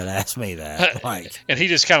wish somebody had asked me that. And he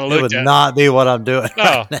just kind of looked at me. It would not be what I'm doing.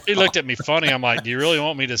 No, he looked at me funny. I'm like, do you really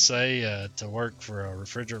want me to say to work for a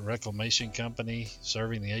refrigerant reclamation company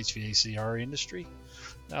serving the HVACR industry?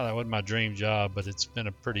 No, that wasn't my dream job, but it's been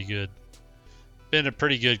a pretty good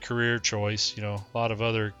career choice. A lot of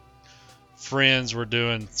other friends were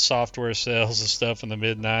doing software sales and stuff in the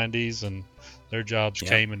mid 90s, and their jobs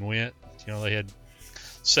came and went. They had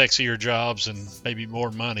sexier jobs and maybe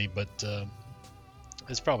more money, but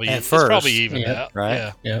it's probably evened out.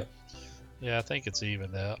 Right? Yeah, I think it's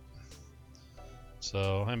evened out.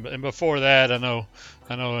 So and before that, I know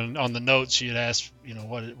on the notes you'd asked,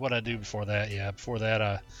 what I do before that. Yeah, before that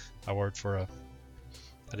I worked for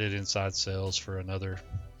I did inside sales for another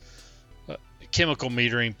chemical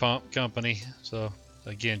metering pump company. So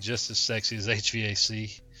again, just as sexy as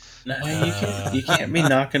HVAC. No, you can't be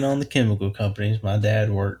knocking on the chemical companies. My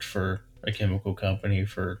dad worked for a chemical company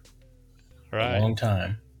for a Right. long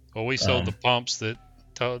time. Well, we sold the pumps that,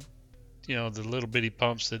 the little bitty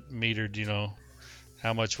pumps that metered,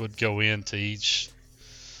 how much would go into each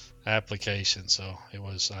application. So it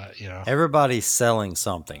was, Everybody's selling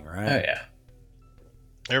something, Oh right? yeah.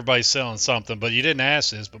 everybody's selling something. But you didn't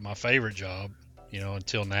ask this, but my favorite job,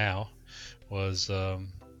 until now, was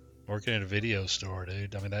working at a video store,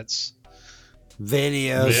 dude. I mean, that's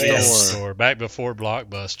Video video store. store back before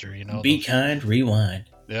Blockbuster. Be kind, rewind.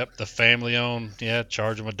 Yep, the family-owned. Yeah,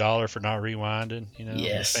 charge them $1 for not rewinding.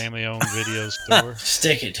 Yes. The family-owned video store.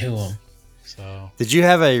 Stick it to them. So. Did you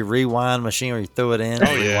have a rewind machine where you threw it in? Oh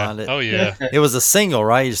and yeah. rewind it? Oh yeah. It was a single,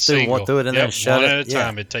 right? You just threw Single. it in there and shut one it. at a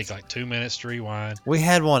time. It'd take like 2 minutes to rewind. We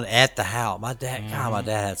had one at the house. My dad Mm-hmm.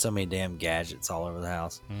 had so many damn gadgets all over the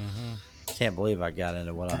house. Mm-hmm. Can't believe I got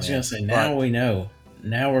into what I I'm was in. gonna say now we know.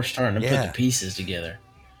 Now we're starting to put Yeah. the pieces together.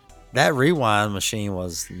 That rewind machine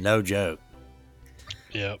was no joke.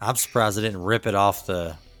 Yep. I'm surprised I didn't rip it off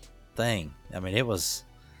the thing. I mean, we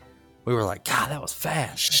were like, God, that was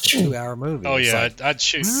fast. It's a 2-hour movie. Oh It's yeah, like, I'd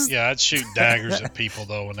shoot. Yeah, I'd shoot daggers at people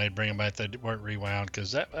though when they'd bring them back that weren't rewound,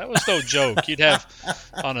 because that was no joke. You'd have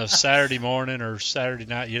on a Saturday morning or Saturday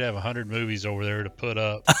night, you'd have 100 movies over there to put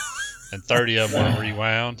up, and 30 of them weren't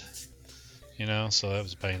rewound. So that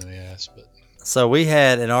was a pain in the ass. But So we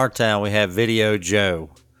had in our town, we had Video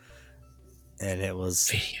Joe, and it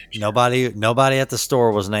was nobody at the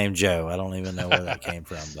store was named Joe. I don't even know where that came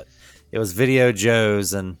from, but it was Video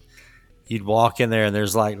Joe's, and you'd walk in there, and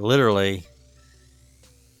there's like literally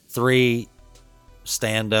 3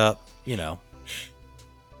 stand up. There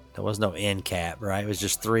was no end cap, right? It was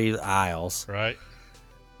just 3 aisles, right.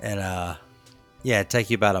 and it'd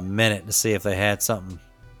take you about a minute to see if they had something.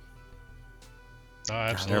 Oh, There,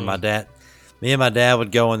 absolutely. me and my dad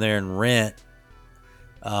would go in there and rent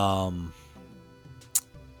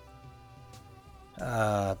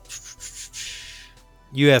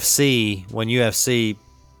UFC when UFC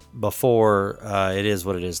before it is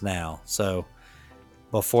what it is now. So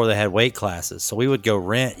before they had weight classes, so we would go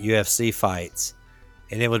rent UFC fights,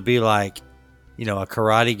 and it would be like, a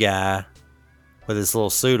karate guy with his little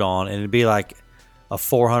suit on, and it'd be like a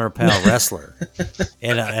 400-pound wrestler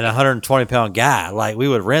and a 120-pound guy. Like, we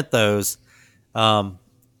would rent those. What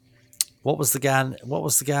was the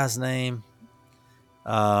guy's name?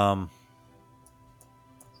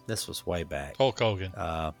 This was way back. Hulk Hogan.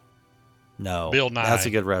 No, Bill Nye. That's a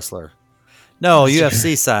good wrestler. No,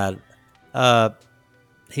 UFC side.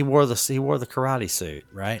 He wore the karate suit,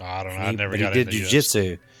 right? I don't know. And I never but got he did into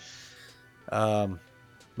jujitsu.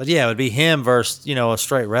 But yeah, it would be him versus a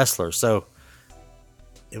straight wrestler. So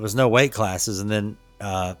it was no weight classes, and then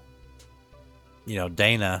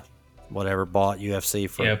Dana, whatever, bought UFC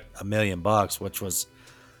for $1 million, which was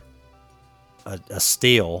a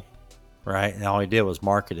steal, right? And all he did was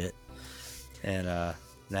market it, and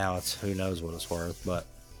now it's who knows what it's worth. But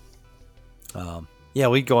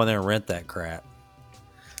we'd go in there and rent that crap.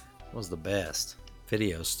 It was the best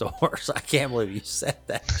video stores. I can't believe you said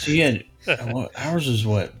that. So you had ours was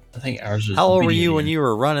what? I think ours was. How old were you when you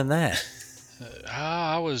were running that?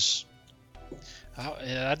 I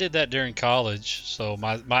did that during college. So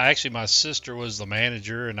my sister was the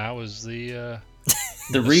manager, and I was the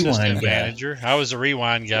rewind assistant guy. manager. I was the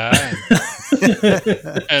rewind guy,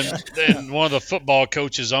 and then one of the football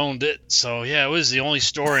coaches owned it. So yeah, it was the only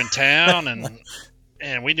store in town,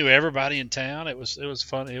 and we knew everybody in town. It was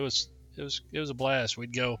fun. It was a blast.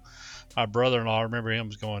 We'd go. My brother-in-law, I remember him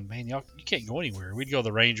was going, man, you can't go anywhere. We'd go to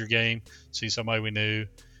the Ranger game, see somebody we knew.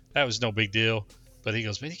 That was no big deal. But he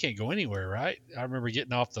goes, man, you can't go anywhere, right? I remember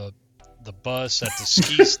getting off the bus at the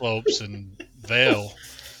ski slopes in Vail,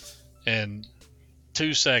 and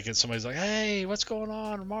 2 seconds, somebody's like, hey, what's going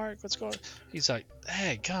on, Mark? What's going on? He's like,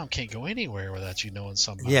 hey, come, can't go anywhere without you knowing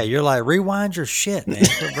somebody. Yeah, you're like, rewind your shit, man.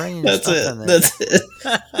 Quit bringing your That's stuff it. in there. That's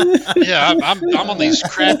it. Yeah, I'm on these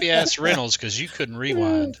crappy ass rentals because you couldn't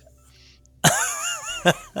rewind.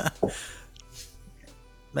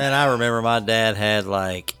 Man, I remember my dad had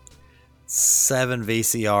like 7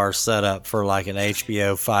 VCRs set up for like an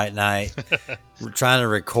HBO fight night. We're trying to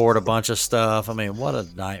record a bunch of stuff. I mean, what a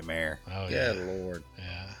nightmare. Oh Good yeah, Lord.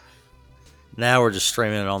 yeah. Now we're just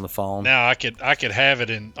streaming it on the phone. Now I could have it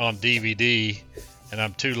on DVD and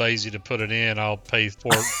I'm too lazy to put it in, I'll pay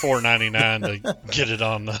 $4.99 to get it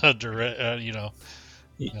on the direct,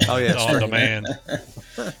 Oh, yeah, on sure. demand.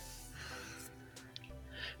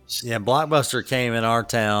 Yeah, Blockbuster came in our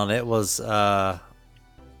town. It was, I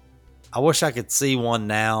wish I could see one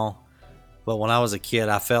now, but when I was a kid,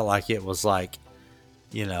 I felt like it was like,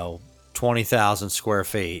 20,000 square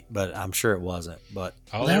feet, but I'm sure it wasn't. But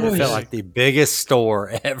Oh, That they were was- it felt big. like the biggest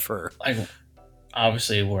store ever. Like,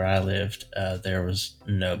 obviously, where I lived, there was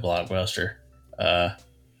no Blockbuster.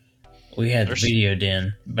 We had the There's- video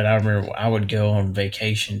den, but I remember I would go on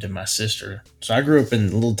vacation to my sister. So I grew up in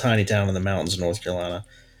a little tiny town in the mountains of North Carolina.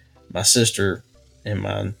 My sister and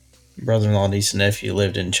my brother-in-law, niece, and nephew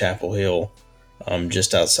lived in Chapel Hill,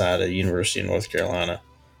 just outside of the University of North Carolina.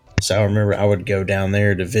 So I remember I would go down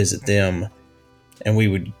there to visit them, and we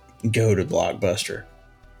would go to Blockbuster.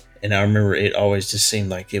 And I remember it always just seemed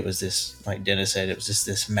like it was this, like Dennis said, it was just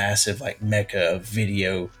this massive, like, mecca of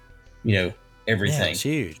video, Yeah, everything. it's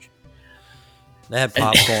huge. They had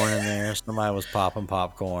popcorn in there. Somebody was popping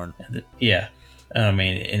popcorn. Yeah. I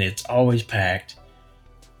mean, and it's always packed.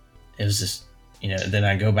 It was just, then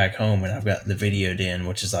I go back home and I've got the video den,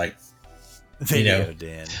 which is like Video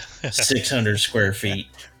den. 600 square feet.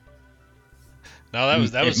 No, that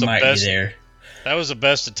was It the might best. be there. That was the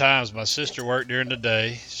best of times. My sister worked during the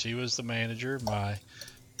day. She was the manager. My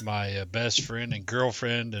best friend and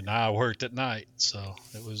girlfriend and I worked at night. So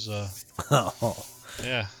it was, Oh,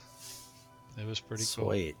 yeah, it was pretty cool.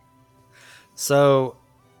 sweet. So,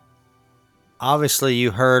 obviously,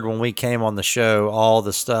 you heard when we came on the show all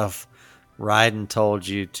the stuff Ryden told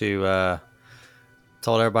you to,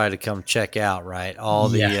 told everybody to come check out, right? All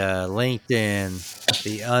the LinkedIn,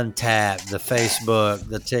 the Untapped, the Facebook,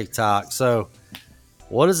 the TikTok. So,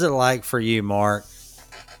 what is it like for you, Mark?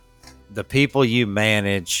 The people you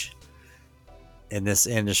manage in this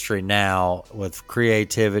industry now with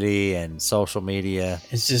creativity and social media.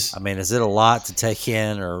 It's just, I mean, is it a lot to take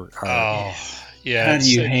in, or Oh, yeah. how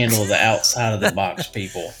do you it's- handle the outside of the box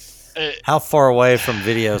people? how far away from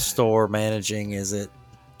video store managing is it?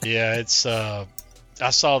 Yeah, it's. I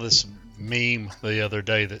saw this meme the other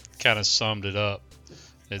day that kind of summed it up.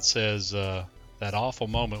 It says that awful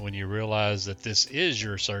moment when you realize that this is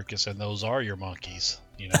your circus and those are your monkeys.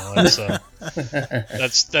 That's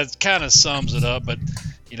that kind of sums it up. But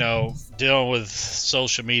dealing with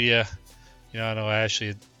social media, I know Ashley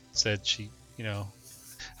had said she,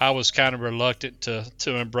 I was kind of reluctant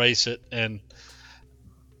to embrace it, and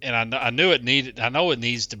I knew it needed. I know it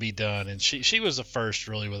needs to be done, and she was the first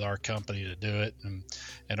really with our company to do it,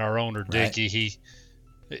 and our owner Right. Dickie,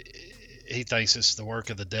 he thinks it's the work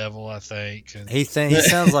of the devil, I think. And He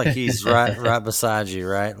sounds like he's right beside you,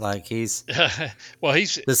 right? Like he's. well,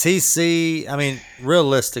 he's Does he see? I mean,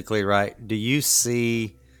 realistically, right? Do you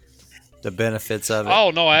see the benefits of it?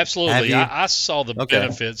 oh no, absolutely. you? I saw the Okay.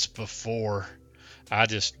 benefits before. I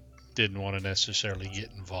just didn't want to necessarily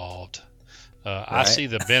get involved. I Right. see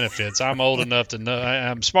the benefits. I'm old enough to know.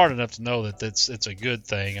 I'm smart enough to know that it's a good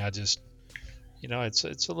thing. I just,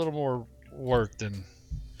 it's a little more work than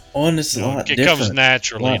One, it's a lot it different. comes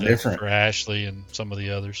naturally lot different. for Ashley and some of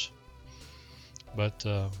the others. But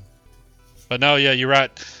no, yeah, you're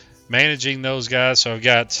right. Managing those guys, so I've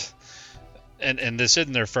got, and this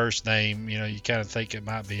isn't their first name. You kind of think it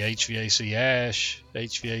might be HVAC Ash,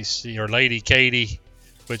 HVAC or Lady Katie,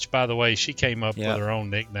 which, by the way, she came up Yeah. with her own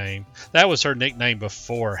nickname. That was her nickname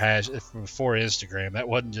before Instagram. That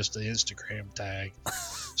wasn't just an Instagram tag.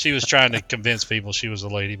 She was trying to convince people she was a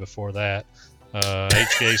lady before that.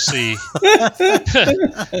 HVAC,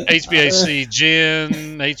 HVAC Jen,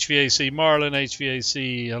 HVAC Marlon,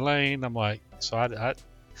 HVAC Elaine. I'm like, so I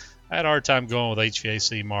had a hard time going with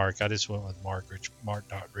HVAC Mark. I just went with Mark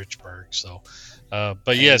Richburg. So,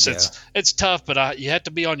 but yes, you go. it's tough, but you have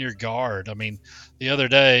to be on your guard. I mean, the other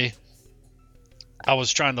day I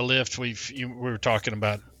was trying to lift. We were talking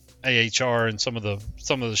about AHR and some of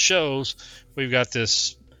the shows. We've got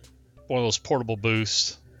this one of those portable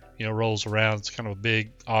booths. Rolls around. It's kind of a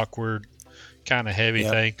big, awkward, kind of heavy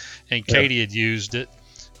Yep. thing. And Katie had used it,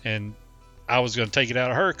 and I was going to take it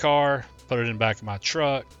out of her car, put it in the back of my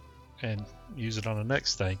truck, and use it on the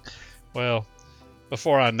next thing. Well,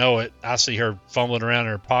 before I know it, I see her fumbling around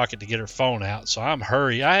in her pocket to get her phone out. So I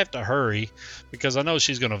have to hurry because I know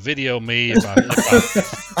she's going to video me if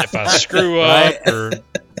I screw up Right.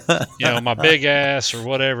 or my big ass or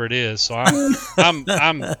whatever it is. So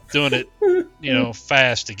I'm doing it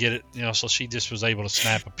fast to get it, so she just was able to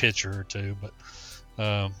snap a picture or two. But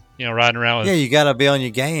riding around with Yeah, you got to be on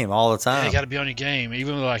your game all the time. you got to be on your game.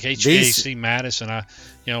 Even with like HVAC Madison, I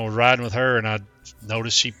was riding with her and I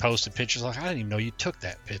noticed she posted pictures like, I didn't even know you took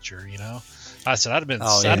that picture, I said I'd have been,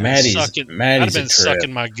 Oh, yeah, I'd have been Maddie's- sucking, Maddie's I'd have a been trip.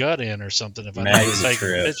 sucking my gut in or something if I Maddie's didn't a take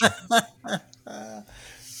a trip. picture.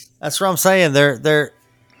 That's what I'm saying. They're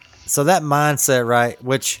so that mindset, right?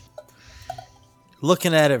 Which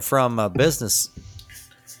looking at it from a business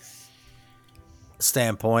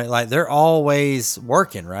standpoint, like they're always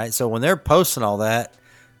working, right? So when they're posting all that,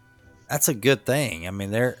 that's a good thing. I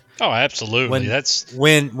mean, they're Oh, absolutely. when That's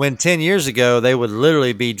when 10 years ago they would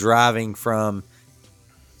literally be driving from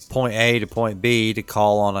point A to point B to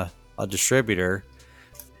call on a distributor.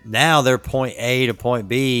 Now their point A to point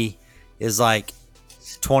B is like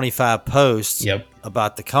 25 posts Yep.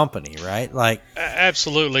 about the company, right? Like,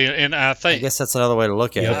 absolutely, and I I think guess that's another way to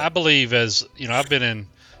look at Yep. it. I believe, as you know,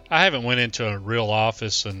 I haven't went into a real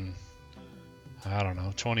office in, I don't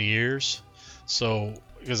know, 20 years. So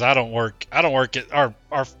because I don't work at our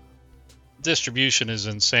distribution is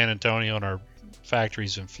in San Antonio and our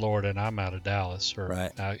factory's in Florida, and I'm out of Dallas, or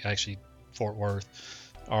Right. actually Fort Worth,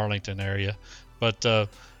 Arlington area. But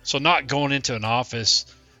so not going into an office,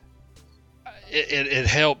 it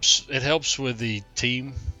helps. It helps with the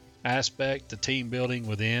team aspect, the team building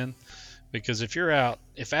within. Because if you're out,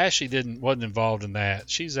 if Ashley wasn't involved in that,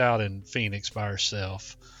 she's out in Phoenix by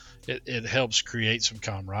herself. It helps create some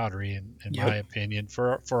camaraderie, in Yep. my opinion,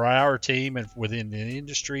 for our team and within the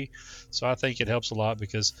industry. So I think it helps a lot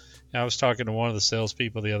because I was talking to one of the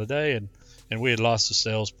salespeople the other day, and we had lost a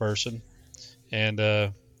salesperson, and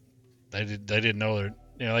they didn't know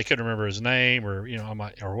they couldn't remember his name or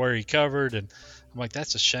or where he covered, and I'm like,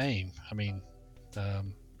 that's a shame. I mean,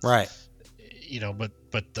 Right.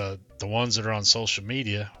 but the ones that are on social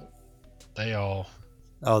media, they all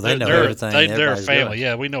Oh, they know they're, everything. they're a everybody's family. doing.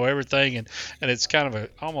 Yeah, we know everything, and it's kind of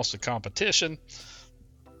almost a competition.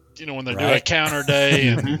 When they do a Right. counter day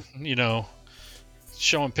and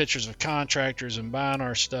showing pictures of contractors and buying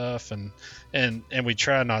our stuff, and we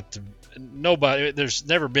try not to. Nobody. There's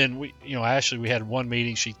never been. Ashley, we had one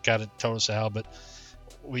meeting. She kind of told us how, but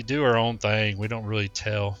we do our own thing. We don't really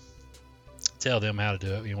tell them how to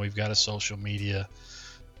do it. We've got a social media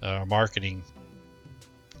marketing,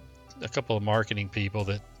 a couple of marketing people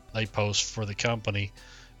that they post for the company,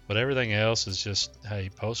 but everything else is just, hey,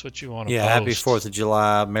 post what you want to Yeah. post. Happy 4th of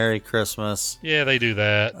July. Merry Christmas. Yeah, they do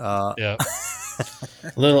that. Uh, Yeah.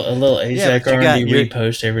 A little Yeah, AZAC but you got R&D your-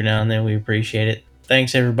 repost every now and then. We appreciate it.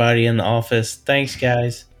 Thanks everybody in the office. Thanks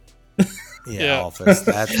guys. Yeah. Office.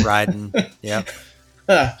 That's riding. Yep.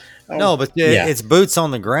 Oh, No, but yeah. it's boots on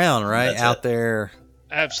the ground, right? That's Out it. there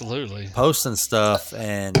Absolutely. posting stuff,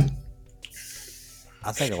 and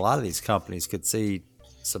I think a lot of these companies could see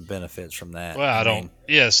some benefits from that. Well, I don't. mean,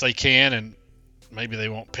 Yes, they can, and maybe they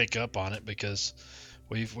won't pick up on it because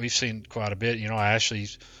we've seen quite a bit.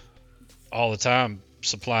 Ashley's all the time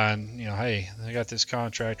supplying. Hey, I got this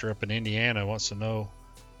contractor up in Indiana wants to know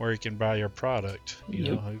where he can buy your product.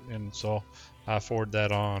 Yep. And so I forward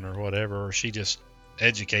that on or whatever, or she just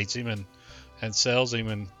educates him and sells him,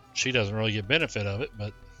 and she doesn't really get benefit of it,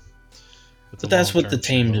 but that's what the long-term, she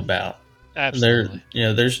team's will. about. Absolutely.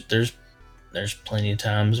 There's plenty of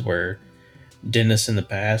times where Dennis in the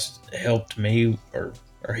past helped me or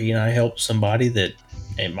he and I helped somebody that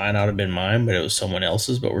it might not have been mine, but it was someone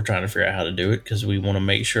else's, but we're trying to figure out how to do it because we want to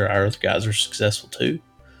make sure our guys are successful too.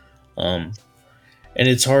 And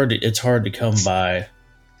it's hard to come by,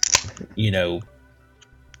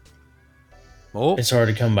 oh, it's hard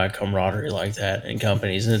to come by camaraderie like that in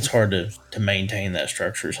companies, and it's hard to maintain that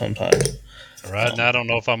structure sometimes. Right, and I don't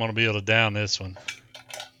know if I'm going to be able to down this one.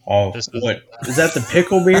 Oh, This is- what is that? The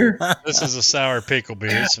pickle beer? This is a sour pickle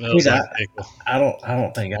beer. It smells Dude, like pickle. I don't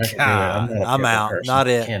think I can do it. I'm not a I'm pickle out. person. Not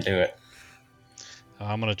it. Can't do it.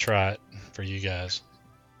 I'm going to try it for you guys.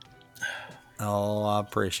 oh, I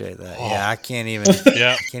appreciate that. Oh. Yeah, I can't even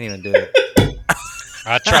Yeah, do it.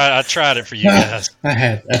 I tried it for you guys.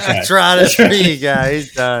 That's I right. tried it That's for right. you guys.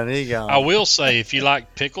 He's done. He gone. I will say, if you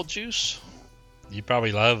like pickle juice, you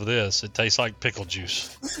probably love this. It tastes like pickle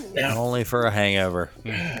juice. Now, Only for a hangover,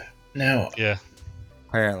 now, Yeah. what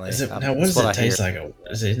apparently. does That's it I taste hear. like?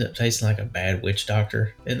 Isn't it tasting like a bad witch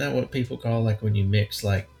doctor? Isn't that what people call like when you mix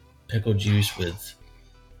like pickle juice with?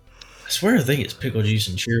 I swear I think it's pickle juice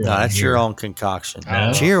and cheer No, wine. that's here. your own concoction.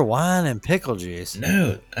 No. Cheer wine and pickle juice.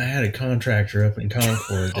 No, I had a contractor up in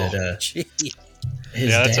Concord that Gee. his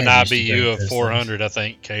Yeah, that's an dad used to IBU drink of those 400, I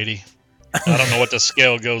think, Katie. I don't know what the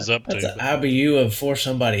scale goes up things. That's to. an IBU of for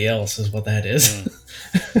somebody else is what that is.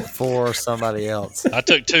 For somebody else. I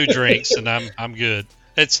took 2 drinks and I'm good.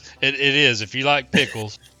 It is. If you like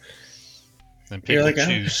pickles and You're pickle like,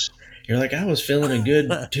 juice, You're like, I was feeling a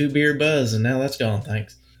good 2 beer buzz, and now that's gone.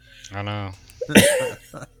 Thanks. I know.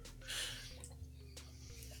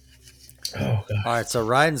 Oh god. All right, so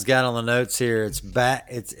Ryden's got on the notes here. It's back.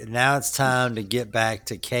 It's time to get back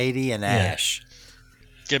to Katie and Ash.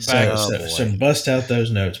 Get So, back. Oh, so boy. bust out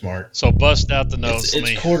those notes, Mark. So bust out the notes.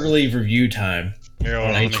 It's quarterly review time. Here, hold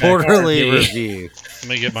on, let me- Quarterly HRP. review. let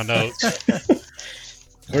me get my notes.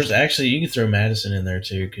 Of course, actually, you can throw Madison in there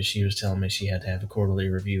too because she was telling me she had to have a quarterly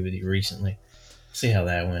review with you recently. See how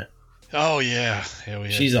that went. Oh yeah, we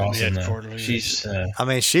had, She's we awesome had though. quarterly She's I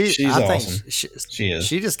mean, She's I think awesome. she she is.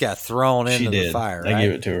 she just got thrown She into did. the fire, I right?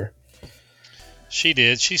 give it to her. She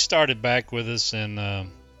did. She started back with us, and I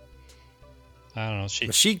don't know.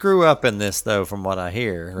 But she grew up in this, though, from what I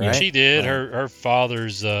hear, right? She did. Right. Her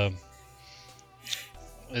father's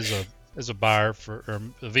is a buyer for or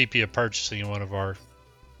a VP of purchasing in one of our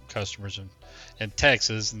customers in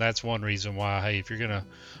Texas, and that's one reason why. Hey, if you're gonna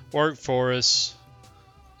work for us,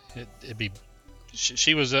 it'd be.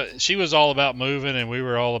 She was all about moving, and we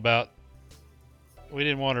were all about. We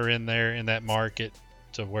didn't want her in there in that market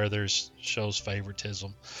to where shows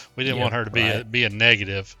favoritism. We didn't Yeah, want her to right. be a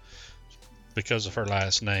negative because of her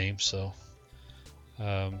last name. So,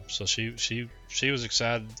 so she was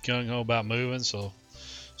excited, gung ho about moving. So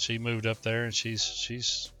she moved up there, and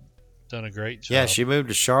she's done a great job. Yeah, she moved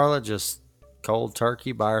to Charlotte just cold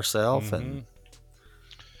turkey by herself, and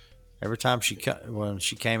every time when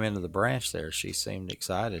she came into the branch there, she seemed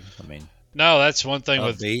excited. I mean, no, that's one thing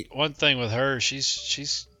upbeat. with her.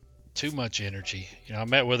 She's too much energy. You know, I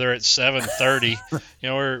met with her at 7:30. You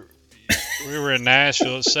know, we were in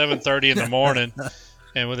Nashville at 7:30 in the morning,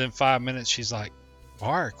 and within 5 minutes, she's like,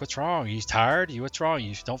 "Mark, what's wrong? You tired? What's wrong?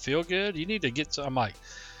 You don't feel good? You need to get some." I'm like,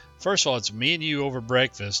 first of all, it's me and you over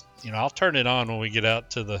breakfast. You know, I'll turn it on when we get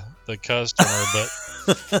out to the customer,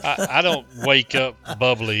 but I don't wake up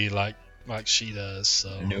bubbly like she does.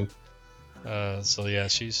 So Nope. so yeah,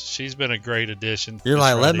 she's been a great addition. You're Just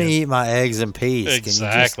like, right let in. me eat my eggs in peace.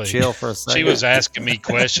 Exactly. Can you just chill for a second? She was asking me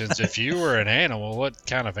questions. If you were an animal, what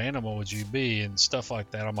kind of animal would you be, and stuff like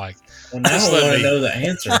that. I'm like, Well, now Just I let want to me- know the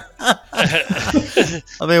answer.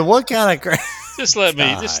 I mean, what kind of just let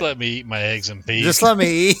me eat my eggs in peace. Just let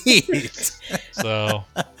me eat. So,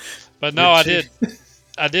 but no, I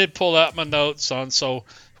did pull out my notes on. So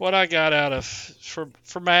what I got out of from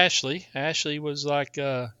Ashley. Ashley was like,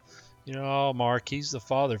 oh, Mark, he's the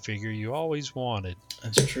father figure you always wanted.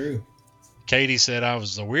 That's true. Katie said I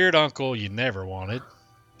was the weird uncle you never wanted.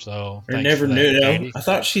 So Or thanks never for that, knew. No, Katie. I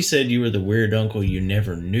thought she said you were the weird uncle you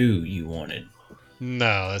never knew you wanted.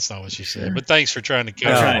 No, that's not what she said. Sure. but thanks for trying to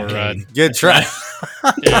I tried, cover Katie. Rod. Good try.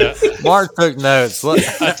 Yeah, Mark took notes. Look,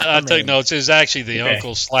 I took mean, notes. It was actually the Okay.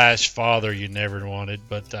 uncle / father you never wanted,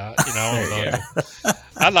 but I There was you uncle.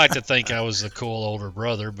 I'd like to think I was the cool older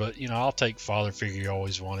brother, but I'll take father figure you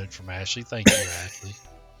always wanted from Ashley. Thank you, Ashley.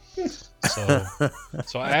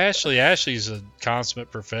 So Ashley's a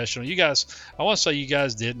consummate professional. You guys, I want to say you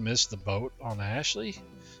guys did miss the boat on Ashley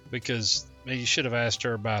because you should have asked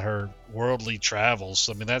her about her worldly travels.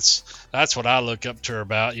 I mean, that's what I look up to her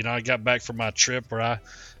about. I got back from my trip where I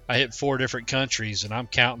hit 4 different countries, and I'm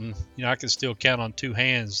counting. I can still count on 2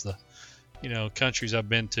 hands the countries I've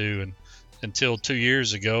been to, and until 2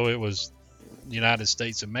 years ago it was the United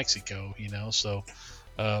States and Mexico. So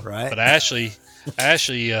Right. But Ashley,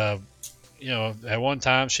 at one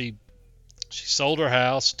time she sold her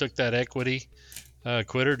house, took that equity,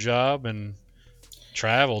 quit her job, and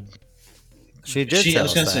traveled. she did. I tell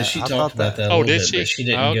was us going to say that. she I talked thought about that a Oh, little did bit, she? but she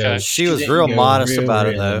didn't Oh, go. okay. She was didn't real go modest about it,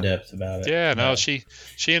 real though. in depth about it. Yeah, no, she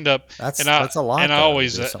ended up. That's I a lot. And I though, to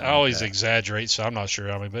always do something I always like that. exaggerate, so I'm not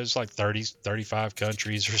sure. I mean, but it's like 30, 35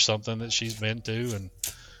 countries or something that she's been to,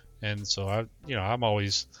 and so I'm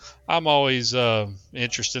always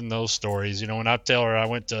interested in those stories. When I tell her I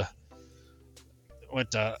went to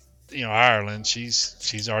Ireland,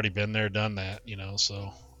 she's already been there, done that.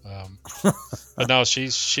 So. But no,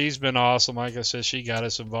 she's been awesome. Like I said, she got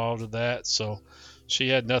us involved with that, so she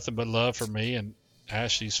had nothing but love for me. And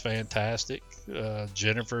Ashley's fantastic.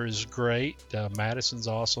 Jennifer is great. Madison's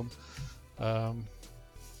awesome. Then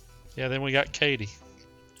we got Katie.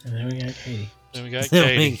 And then we got Katie. Then we got Then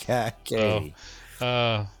we Katie. got Katie.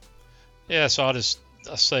 So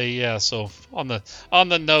I'll say So on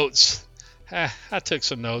the notes, I took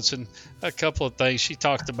some notes and a couple of things. She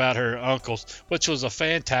talked about her uncles, which was a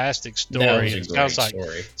fantastic story. That was a It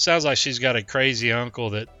great sounds story. like she's got a crazy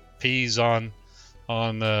uncle that pees on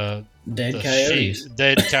Dead the coyotes.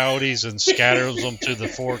 dead coyotes and scatters them to the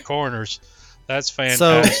 4 corners. That's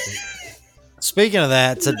fantastic. Speaking of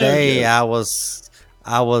that, today joke.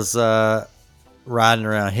 I was riding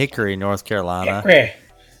around Hickory, North Carolina. Hickory.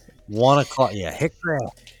 1 o'clock. Yeah, Hickory.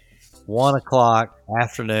 1 o'clock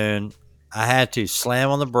afternoon. I had to slam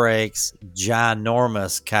on the brakes.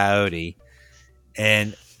 Ginormous coyote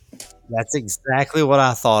And that's exactly what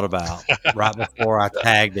I thought about right before I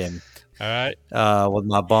tagged him. All right. With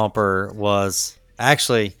my bumper was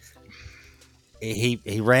actually he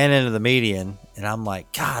ran into the median, and I'm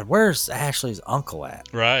like, God, where's Ashley's uncle at?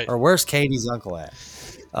 Right. Or where's Katie's uncle at?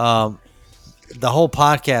 The whole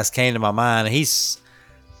podcast came to my mind. He's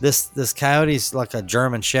this coyote's like a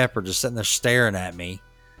German shepherd, just sitting there staring at me.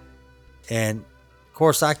 And of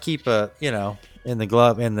course, I keep in the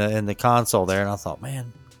glove in the console there, and I thought,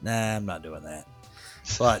 man, nah, I'm not doing that.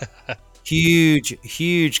 But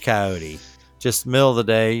huge coyote, just middle of the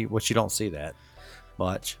day, which you don't see that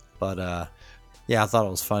much. But yeah, I thought it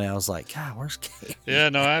was funny. I was like, God, where's Katie? Yeah,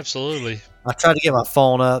 no, absolutely. I tried to get my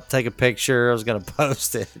phone up, take a picture. I was gonna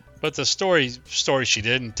post it. But the story she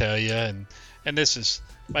didn't tell you, and this is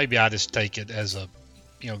maybe I just take it as a,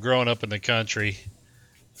 growing up in the country,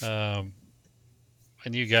 and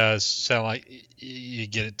you guys sound like you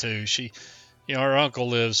get it too. She, her uncle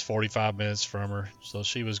lives 45 minutes from her, so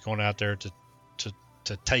she was going out there to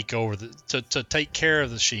take over to take care of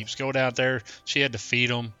the sheep. Go down there. She had to feed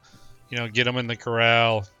them, get them in the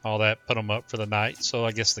corral, all that, put them up for the night. So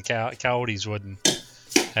I guess the coyotes wouldn't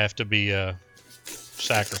have to be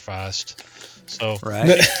sacrificed. So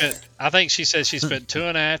Right. I think she said she spent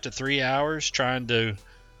 2.5 to 3 hours trying to,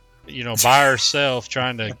 by herself,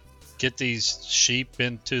 trying to get these sheep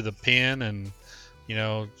into the pen and,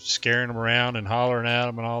 scaring them around and hollering at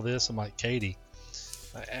them and all this. I'm like, Katie,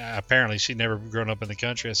 apparently she'd never grown up in the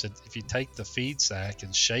country. I said, if you take the feed sack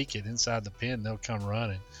and shake it inside the pen, they'll come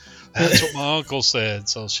running. That's what my uncle said.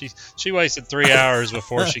 So she wasted 3 hours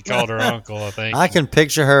before she called her uncle, I think. I can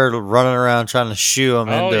picture her running around trying to shoo him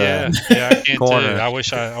Oh into yeah, yeah, I can too. corner. I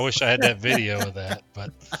wish I had that video of that,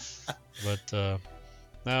 but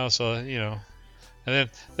no. So and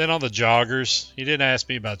then on the joggers, you didn't ask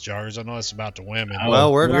me about joggers. I know it's about the women.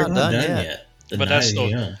 Well, we're not done yet. The But night that's is the-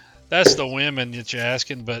 young. That's the women that you're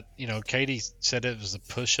asking. But Katie said it was a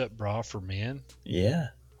push-up bra for men. Yeah,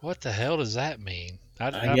 What the hell does that mean? I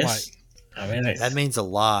I'm guess. I mean, That means a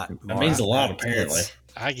lot. that means a lot, Mark. apparently.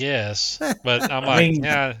 I guess, but I'm I like, mean,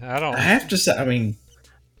 yeah, I don't. I have to say, I mean,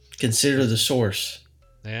 consider the source.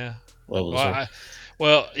 Yeah. Level of Well, source.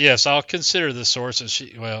 well, yes, I'll consider the source. And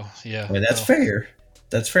yeah. I mean, that's well, fair.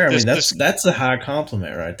 That's fair. I This- mean, this- that's a high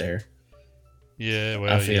compliment right there. Yeah.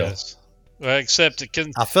 Well, feel. yes. Well, except it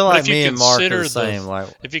can. I feel But like if you me and Mark are consider the same. Like,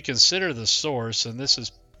 If you consider the source, and this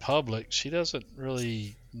is public, she doesn't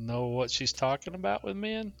really know what she's talking about with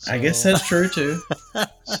men. I guess so- that's true too.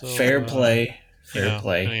 so, Fair play. you Fair know,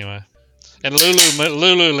 play. Anyway, and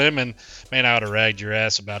Lululemon, man, I would have ragged your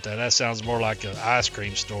ass about that. That sounds more like an ice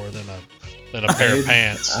cream store than a pair of Dude,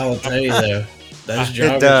 pants. I will tell you though, those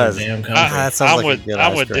joggers does. are damn I- comfy. that sounds I'm like a with good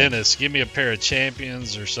I'm ice with cream. Dennis. Give me a pair of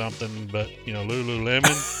Champions or something, but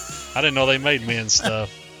Lululemon. I didn't know they made men's stuff.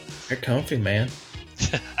 They're comfy, man.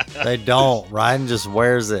 they don't. Ryan just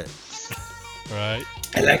wears it. Right?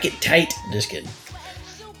 I like it tight. Just kidding.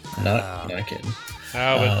 Wow. Not kidding.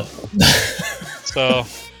 But, so,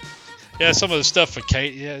 yeah, some of the stuff for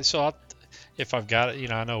Kate. Yeah, so if I've got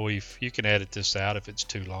it, I know you can edit this out if it's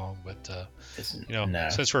too long, but no.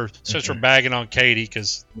 since we're bagging on Katie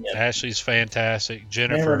because Yep. Ashley's fantastic,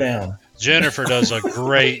 Hammer down. Jennifer does a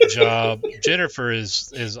great job. Jennifer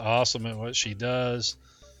is awesome at what she does.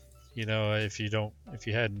 If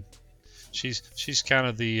you hadn't, she's kind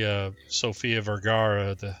of the Sofia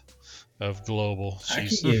Vergara of global. I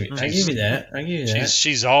She's give you that. I give you that.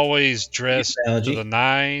 she's always dressed to Analogy. the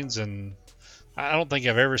nines, and I don't think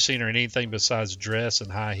I've ever seen her in anything besides dress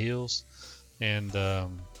and high heels. And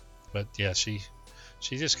but yeah, she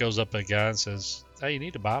just goes up to a guy and says, "Hey, you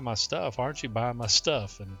need to buy my stuff. Aren't you buying my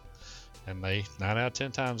stuff?" And they 9 out of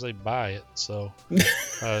 10 times they buy it. So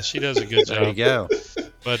she does a good There you job. go.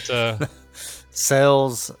 But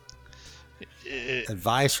Sales it-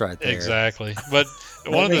 advice right there. exactly. But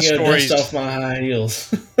Let one of me the go stories, dust off my high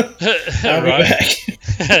heels. I'll right? be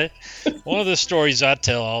back. One of the stories I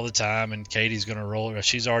tell all the time, and Katie's going to roll her.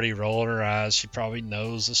 She's already rolling her eyes. She probably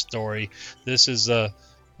knows the story. This is a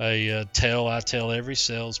tale I tell every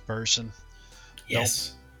salesperson.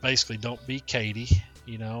 Yes. Basically, don't be Katie.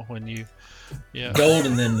 When you, Gold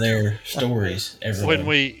in them their stories. Everyone.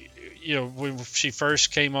 when she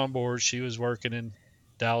first came on board, she was working in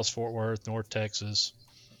Dallas, Fort Worth, North Texas.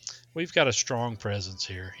 We've got a strong presence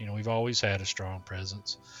here. We've always had a strong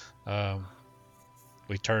presence.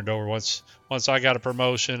 We turned over once I got a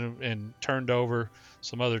promotion and turned over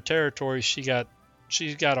some other territories. She's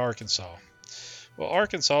got Arkansas. Well,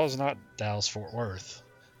 Arkansas is not Dallas, Fort Worth.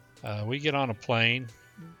 We get on a plane,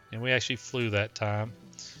 and we actually flew that time.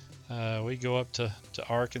 We go up to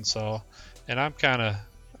Arkansas, and I'm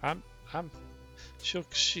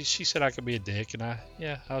She said I could be a dick, and I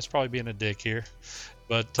was probably being a dick here,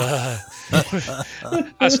 but I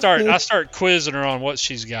start quizzing her on what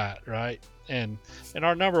she's got, right? And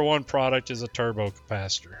our number one product is a turbo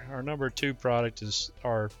capacitor. Our number two product is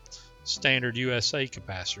our standard USA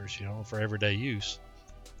capacitors, for everyday use.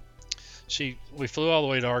 We flew all the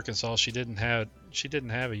way to Arkansas. She didn't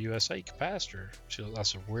have a USA capacitor. I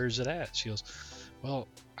said, "Where's it at?" She goes, "Well,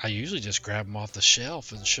 I usually just grab them off the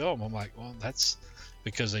shelf and show them." I'm like, "Well, that's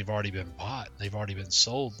because they've already been bought. They've already been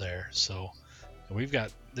sold there. So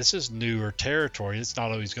this is newer territory. It's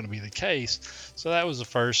not always going to be the case." So that was the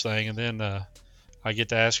first thing. And then I get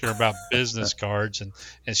to ask her about business cards,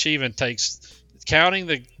 and she even takes, counting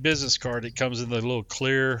the business card that comes in the little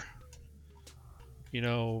clear,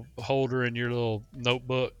 holder in your little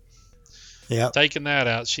notebook. Yeah. Taking that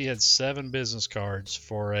out, she had 7 business cards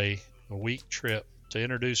for a week trip to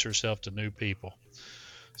introduce herself to new people.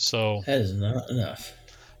 So that is not enough.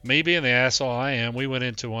 Me being the asshole I am, we went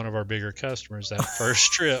into one of our bigger customers that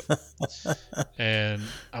first trip, and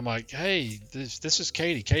I'm like, "Hey, this is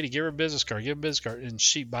Katie. Katie, give her a business card. Give her a business card."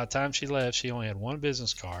 And by the time she left, she only had one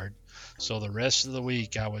business card. So the rest of the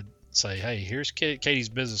week, I would say, "Hey, here's Katie's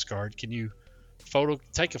business card. Can you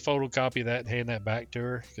take a photocopy of that and hand that back to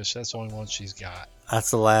her, because that's the only one she's got." That's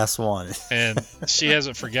the last one. And she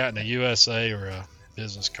hasn't forgotten a USA or a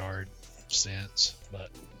business card since. But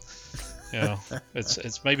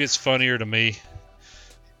it's maybe it's funnier to me.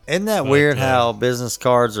 Isn't that weird how business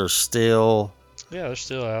cards are still? Yeah, they're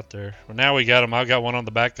still out there. Well, now we got them. I got one on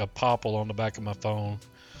the back, a Popple on the back of my phone.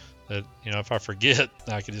 That if I forget,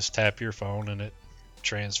 I can just tap your phone and it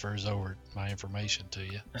transfers over my information to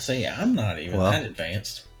you. I say, I'm not even that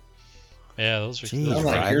advanced. Yeah, those are. Geez, I'm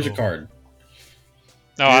like, here's a card.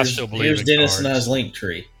 No, I still believe here's in Dennis cards. and I's link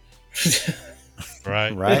tree.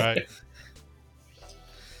 Right.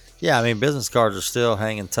 Yeah, I mean, business cards are still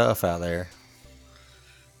hanging tough out there.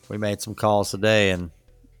 We made some calls today, and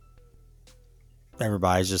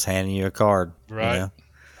everybody's just handing you a card. Right.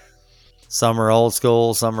 Some are old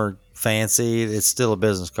school, some are fancy. It's still a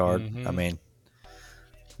business card. Mm-hmm. I mean,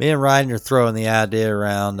 me and Ryden are throwing the idea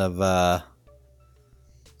around of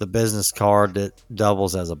the business card that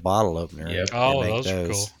doubles as a bottle opener. Yep. Oh, those are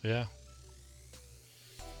cool. Yeah.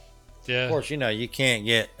 Yeah. Of course, you can't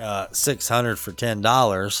get 600 for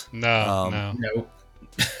 $10. No. Nope.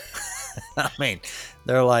 I mean,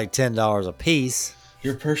 they're like $10 a piece.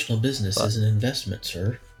 Your personal business is an investment,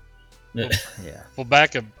 sir. Yeah. Well,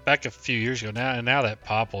 back a few years ago now that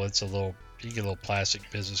Popple, it's you get a little plastic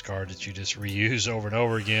business card that you just reuse over and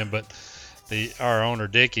over again. But our owner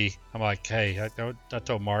Dickie, I'm like, hey, I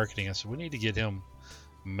told marketing, I said, we need to get him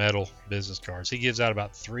metal business cards. He gives out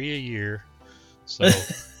about 3 a year, so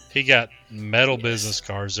he got metal business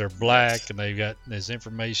cards. They're black and there's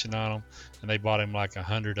information on them, and they bought him like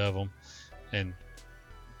 100 of them, and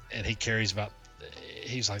he carries about.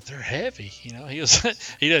 He's like, they're heavy, he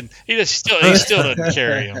still doesn't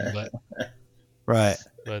carry them, but Right.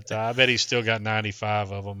 But I bet he's still got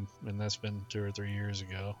 95 of them, and that's been 2 or 3 years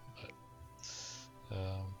ago.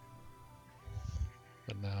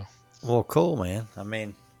 But no. Well, cool, man. I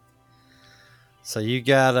mean, so you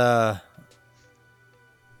got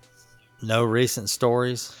no recent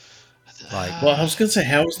stories? Well, I was gonna say,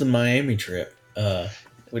 how was the Miami trip?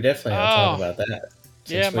 We definitely have to talk about that.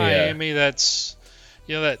 Miami. That's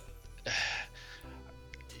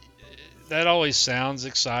that always sounds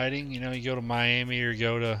exciting. You go to Miami or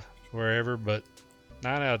go to wherever, but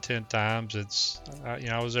 9 out of 10 times it's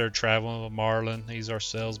I was there traveling with Marlon. He's our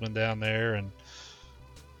salesman down there, and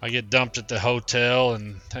I get dumped at the hotel,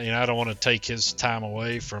 and I don't want to take his time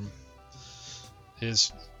away from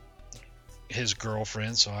his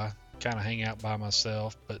girlfriend, so I kind of hang out by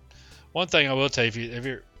myself. But one thing I will tell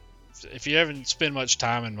you, if you haven't spent much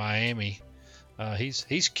time in Miami,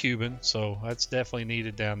 he's Cuban, so that's definitely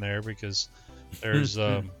needed down there, because there's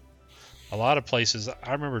a lot of places.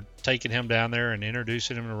 I remember taking him down there and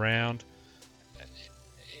introducing him around,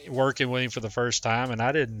 working with him for the first time, and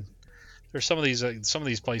there's some of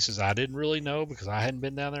these places I didn't really know because I hadn't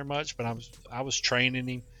been down there much, but I was training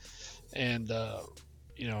him, and one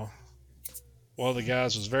of the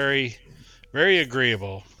guys was very, very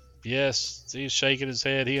agreeable. Yes, he was shaking his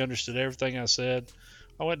head. He understood everything I said.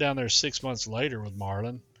 I went down there 6 months later with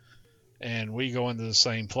Marlon, and we go into the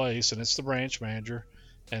same place, and it's the branch manager,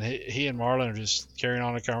 and he and Marlon are just carrying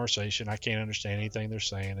on a conversation. I can't understand anything they're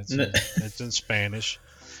saying. It's in Spanish.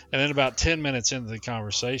 And then about 10 minutes into the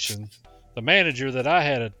conversation, the manager that I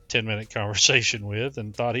had a 10-minute conversation with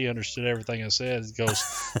and thought he understood everything I said goes,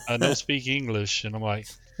 I don't speak English. And I'm like,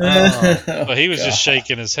 but he was just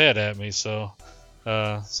shaking his head at me. So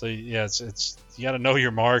So yeah, it's you got to know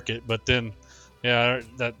your market. But then, yeah,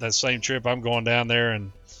 that same trip, I'm going down there,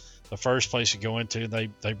 and the first place you go into,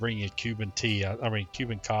 they bring you Cuban tea. I mean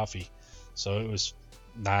Cuban coffee. So it was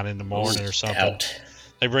 9 in the morning or something. Out.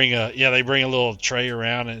 They bring a little tray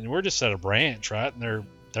around, and we're just at a branch, right? And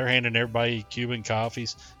they're handing everybody Cuban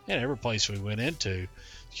coffees. And every place we went into,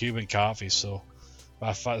 Cuban coffees. So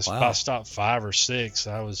by stop 5 or 6,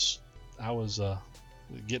 I was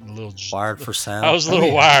getting a little Wired for sound. I was a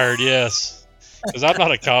little wired, yes, because I'm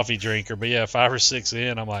not a coffee drinker. But yeah, 5 or 6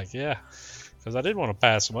 in, I'm like, yeah, because I didn't want to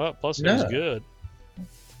pass them up. Plus, it was good.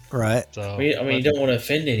 Right. So, I mean, you don't want to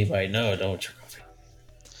offend anybody. No, don't want your coffee.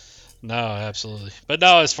 No, absolutely. But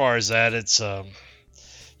no, as far as that, it's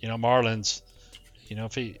Marlon's.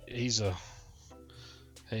 If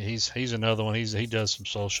he's another one. He does some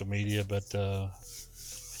social media, but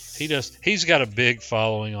he's got a big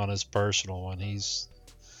following on his personal one. He's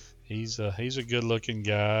a good looking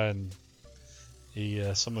guy, and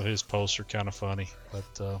some of his posts are kind of funny.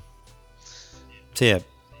 But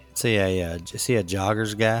is he a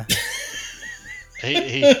joggers guy?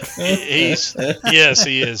 He's yes,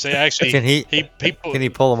 he is. Actually, Can he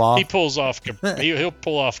pull them off? He pulls off. He'll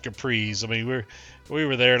pull off capris. I mean, we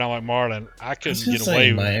were there, and I'm like, Marlon, I couldn't get away.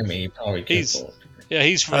 In Miami, you probably could pull. Yeah,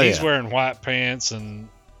 he's wearing white pants and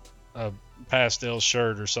a pastel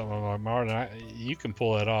shirt or something. I'm like, Marlon, you can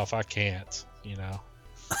pull that off. I can't.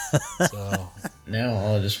 So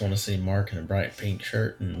now I just want to see Mark in a bright pink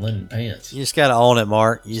shirt and linen pants. You just got to own it,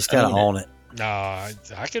 Mark. You just got to own it. No,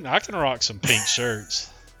 I can rock some pink shirts,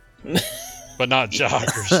 but not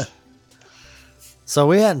joggers. So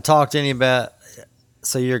we hadn't talked any about.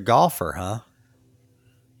 So you're a golfer, huh?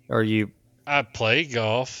 Or you? I play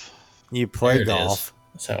golf. You play There it golf.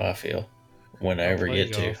 is. That's how I feel when I ever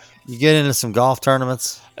get to. You get into some golf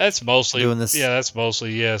tournaments. That's mostly doing this. Yeah, that's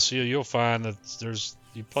mostly yes. You'll find that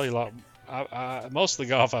you play a lot. Most of the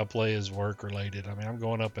golf I play is work related. I mean, I'm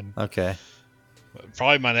going up and Okay.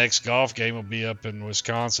 probably my next golf game will be up in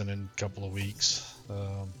Wisconsin in a couple of weeks.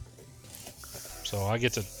 So I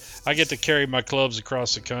get to carry my clubs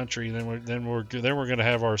across the country. And then we're going to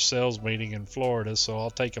have our sales meeting in Florida. So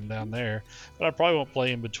I'll take them down there, but I probably won't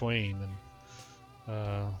play in between.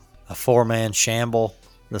 And a 4-man shamble,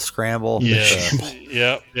 the scramble.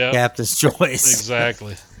 yeah, yep, Captain's choice.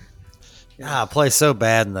 Exactly. I play so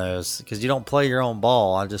bad in those because you don't play your own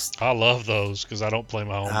ball. I love those because I don't play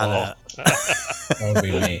my own I ball. know. That would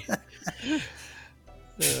be me.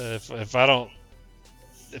 If I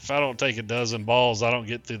don't take a dozen balls, I don't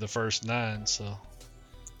get through the first 9. So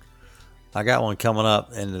I got one coming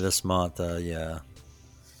up into this month. Yeah,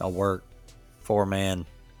 I'll work 4-man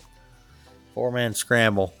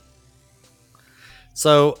scramble.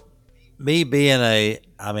 So me being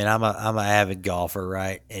I'm an avid golfer,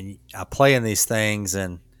 right? And I play in these things,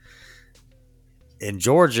 and in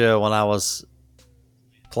Georgia, when I was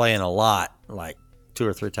playing a lot, like 2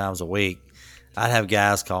 or 3 times a week, I'd have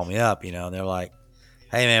guys call me up, and they're like,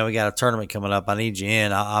 "Hey man, we got a tournament coming up. I need you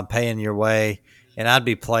in. I'm paying your way." And I'd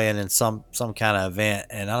be playing in some kind of event,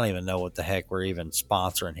 and I don't even know what the heck we're even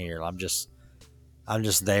sponsoring here. I'm just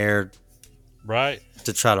there, right,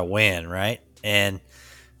 to try to win, right?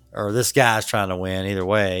 Or this guy's trying to win, either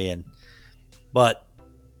way. But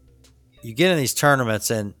you get in these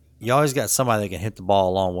tournaments, and you always got somebody that can hit the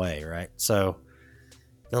ball a long way, right? So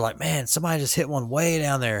they're like, "Man, somebody just hit one way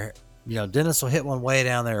down there. Dennis will hit one way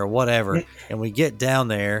down there or whatever." And we get down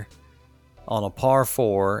there on a par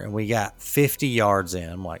 4, and we got 50 yards in.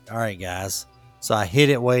 I'm like, "All right, guys." So I hit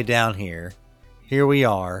it way down here. Here we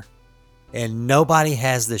are. And nobody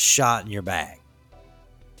has this shot in your bag,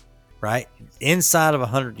 right? Inside of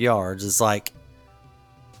 100 yards is like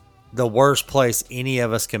the worst place any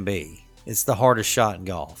of us can be. It's the hardest shot in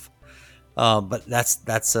golf. But that's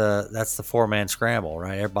the 4-man scramble,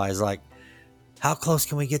 right? Everybody's like, "How close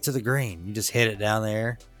can we get to the green?" You just hit it down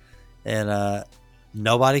there, and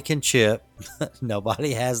nobody can chip.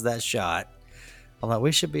 Nobody has that shot. I'm like,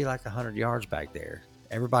 we should be like 100 yards back there.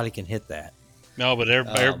 Everybody can hit that. No, but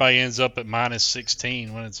everybody ends up at minus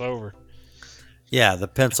 16 when it's over. Yeah, the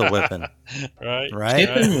pencil whipping. Right.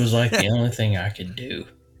 Tipping was like the only thing I could do.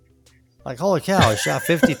 Like, holy cow, he shot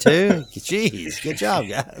 52. Jeez, good job,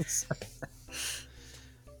 guys.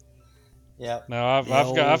 Yeah. No,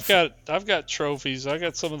 I've got trophies. I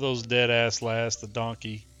got some of those dead ass last, the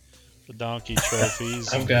donkey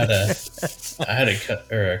trophies. I had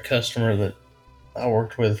a customer that I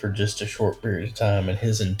worked with for just a short period of time, and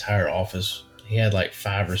his entire office, he had like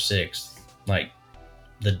 5 or 6, like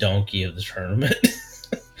the donkey of the tournament.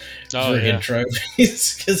 Oh, yeah.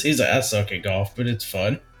 Trophies, because he's like, "I suck at golf, but it's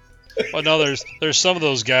fun." Well, no, there's some of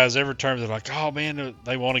those guys. Every term they're like, oh man,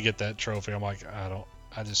 they want to get that trophy. I'm like,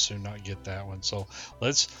 I just soon not get that one. So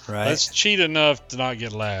let's Right. cheat enough to not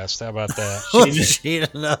get last. How about that?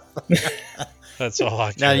 Cheat enough. That's all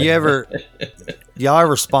I can. Now, y'all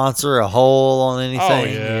ever sponsor a hole on anything? Oh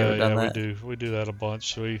You yeah, ever done yeah, that? we do that a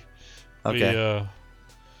bunch. Okay.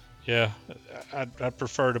 Yeah, I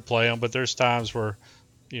prefer to play them, but there's times where,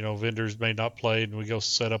 vendors may not play, and we go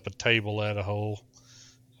set up a table at a hole.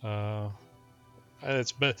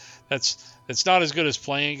 It's not as good as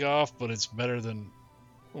playing golf, but it's better than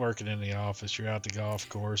working in the office. You're out the golf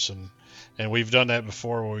course, and we've done that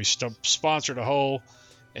before where we sponsored a hole,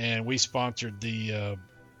 and we sponsored the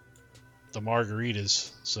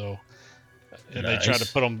margaritas. So. And Nice. they tried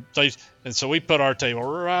to put them. And so we put our table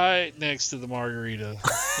right next to the margarita,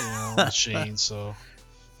 machine. So,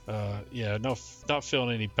 not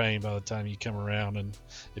feeling any pain by the time you come around. And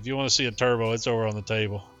if you want to see a turbo, it's over on the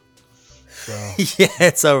table. So Yeah,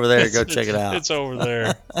 it's over there. Go check it out. It's over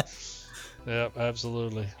there. Yep,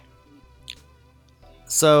 absolutely.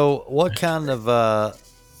 So, what kind of? I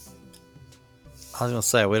was gonna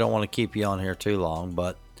say we don't want to keep you on here too long,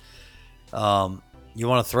 but you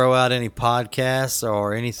want to throw out any podcasts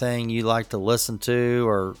or anything you like to listen to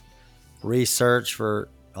or research for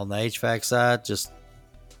on the HVAC side? Just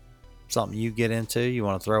something you get into you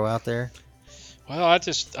want to throw out there? Well,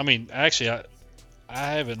 actually, I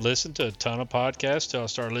haven't listened to a ton of podcasts till I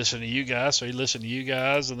started listening to you guys. So you listen to you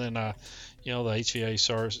guys, and then the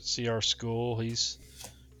HVACR school. He's,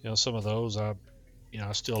 some of those I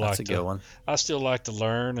still That's like a good one. I still like to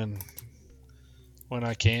learn and when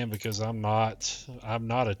I can, because I'm not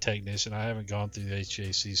a technician. I haven't gone through the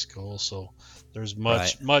HVAC school, so there's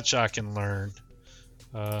much I can learn.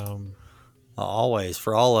 Always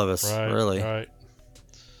for all of us, Right, really. right.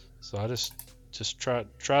 So I just try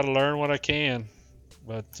to learn what I can,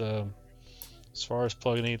 but as far as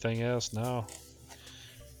plugging anything else, no.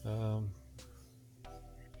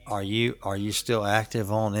 Are you still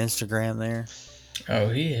active on Instagram there? Oh,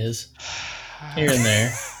 he is. Here and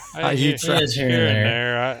there. Are you He is here and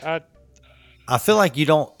there. I feel like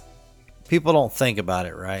people don't think about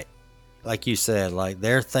it, right? Like you said, like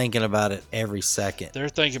they're thinking about it every second. They're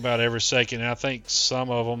thinking about it every second. And I think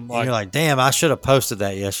some of them, And you're like, damn, I should have posted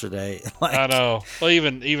that yesterday. Like, I know. Well,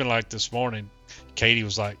 even like this morning, Katie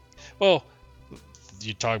was like, well,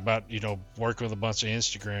 you talk about, working with a bunch of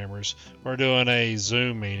Instagrammers. We're doing a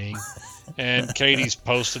Zoom meeting, and Katie's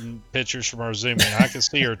posting pictures from our Zoom meeting. I can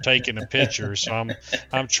see her taking a picture, so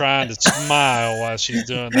I'm trying to smile while she's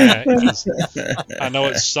doing that, because I know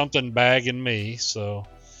it's something bagging me. So,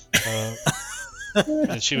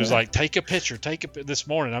 and she was like, "Take a picture. This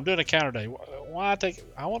morning. I'm doing a counter day. Why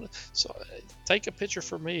take a picture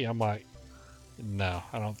for me?" I'm like, "No,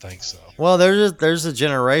 I don't think so." well, there's a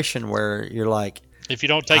generation where you're like, If you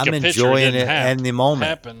don't take I'm a picture, enjoying it it in the moment.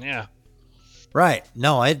 happen. Yeah. Right.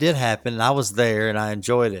 No, it did happen. And I was there and I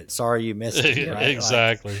enjoyed it. Sorry you missed it. Right?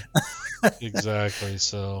 Exactly. Exactly.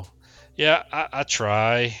 So, yeah, I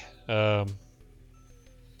try. I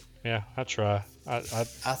try.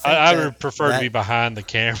 I would prefer to be behind the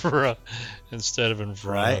camera instead of in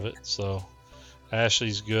front of it. So,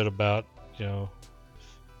 Ashley's good about,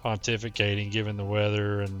 pontificating, giving the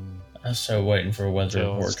weather, and I was so waiting for a weather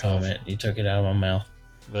Telling report stuff. comment. You took it out of my mouth.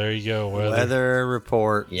 there you go. Weather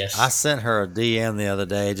report. Yes. I sent her a DM the other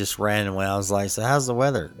day, just randomly. I was like, "So how's the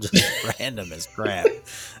weather?" Just random as crap.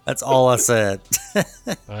 That's all I said.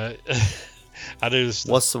 I do this.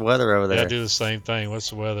 What's the weather over Yeah, I there? do the same thing. What's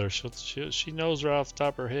the weather? She knows right off the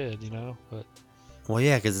top of her head, But Well,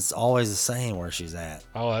 yeah, because it's always the same where she's at.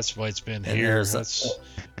 that's the way it's been And here. there's a- That's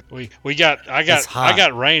we got. I It's hot.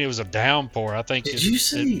 got rain. It was a downpour. I think Did you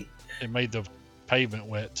see? it made the pavement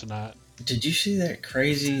wet tonight. Did you see that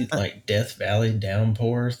crazy Death Valley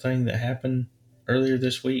downpour thing that happened earlier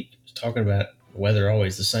this week? It's talking about weather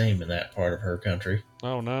always the same in that part of her country.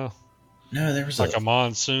 Oh no, No, there was like a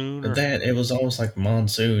monsoon. Or, that. It was almost like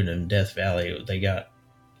monsoon in Death Valley. They got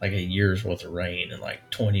like a year's worth of rain in like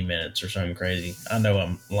 20 minutes or something crazy. I know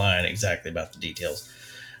I'm lying exactly about the details,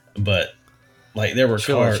 but like there were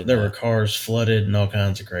cars flooded and all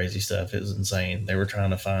kinds of crazy stuff. It was insane. They were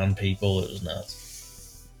trying to find people. It was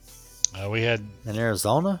nuts. we had In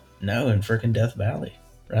Arizona? No, in freaking Death Valley,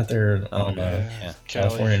 right there on yeah.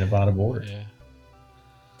 California Nevada border. Yeah.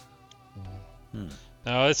 Hmm.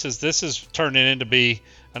 Now this is turning into be.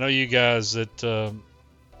 I know you guys that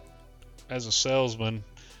as a salesman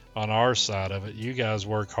on our side of it, you guys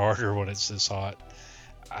work harder when it's this hot.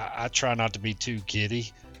 I try not to be too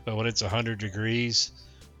giddy, but when it's 100 degrees,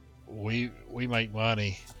 we make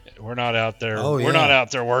money We're not out there. Oh, We're not yeah.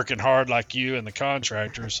 out there working hard like you and the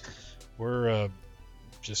contractors. We're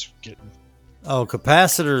just getting Oh,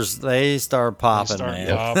 capacitors, they start popping, starting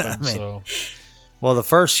man. popping. I mean, So well, the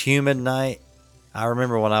first humid night, I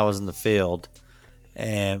remember when I was in the field,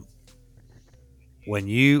 and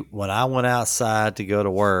when I went outside to go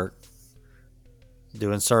to work,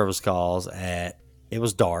 doing service calls it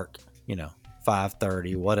was dark,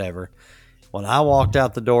 5:30, whatever. When I walked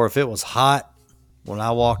out the door, if it was hot, when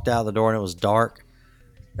I walked out the door and it was dark,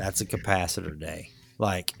 that's a capacitor day.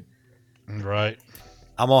 Like, right.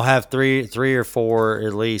 I'm gonna have three or four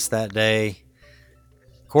at least that day.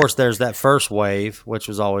 Of course, there's that first wave, which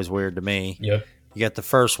was always weird to me. Yep. You got the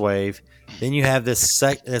first wave, then you have this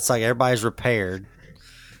it's like everybody's repaired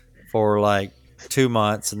for like 2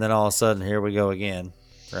 months, and then all of a sudden here we go again,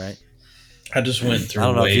 right? I just went through. I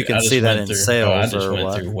don't know if you can see that in sales I just or went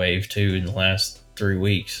what. through wave 2 in the last 3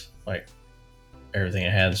 weeks. Like everything I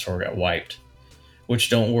had in the store got wiped. Which,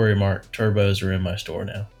 don't worry, Mark. Turbos are in my store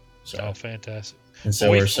now. So Oh, fantastic. and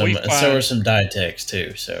so Well, are some. we So find- are some Dytex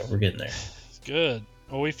too. So we're getting there. Good.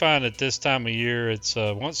 Well, we find at this time of year, it's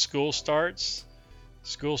once school starts.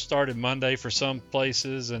 School started Monday for some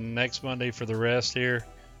places, and next Monday for the rest here.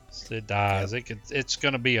 It dies. It's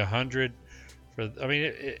going to be 100 for. I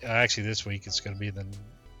mean, actually this week it's going to be the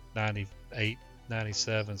 98,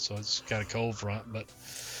 97. So it's got a cold front, but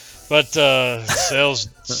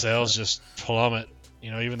sales just plummet.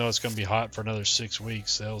 Even though it's going to be hot for another 6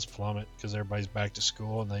 weeks, sales plummet because everybody's back to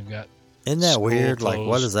school and they've got. Isn't that School weird? Like, what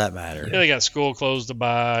closed. does that matter? Yeah, they got school clothes to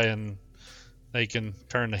buy, and they can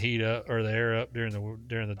turn the heat up or the air up during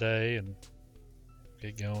the day and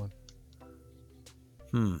get going.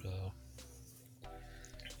 So,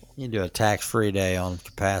 You do a tax-free day on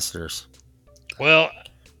capacitors. well,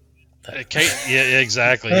 yeah,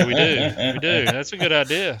 exactly. We do. That's a good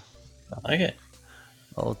idea. I like it.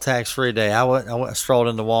 Oh, tax-free day. I strolled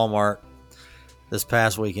into Walmart this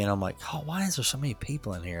past weekend. I'm like, oh, why is there so many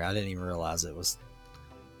people in here? I didn't even realize it was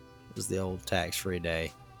the old tax-free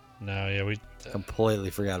day. No, yeah, we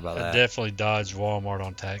Completely forgot about I that. definitely dodged Walmart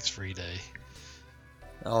on tax-free day.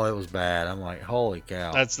 Oh, it was bad. I'm like, holy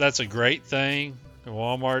cow. That's a great thing.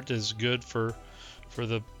 Walmart is good for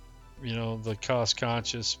the the cost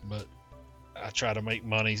conscious, but I try to make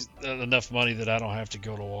enough money that I don't have to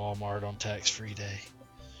go to Walmart on tax-free day.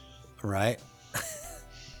 Right.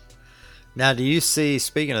 Now,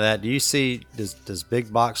 speaking of that, does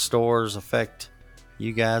big box stores affect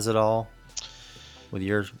you guys at all with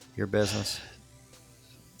your business?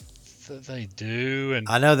 They do, and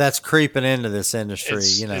I know that's creeping into this industry,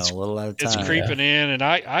 It's- a little at a time. it's creeping in, and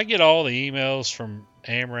I get all the emails from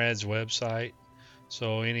Amrad's website.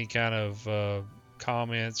 So any kind of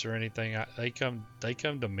comments or anything, they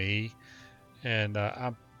come to me, and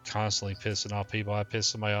I'm constantly pissing off people. I pissed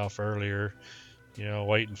somebody off earlier,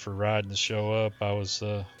 waiting for Riding to show up. I was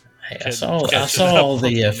Hey, I Catching saw up all on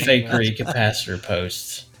the the fakery capacitor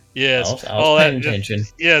posts. yes, I was paying that, attention.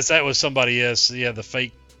 yes, that was somebody else. Yeah, the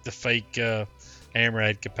fake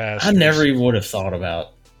Amrad capacitor. I never even would have thought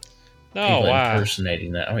about No, people why?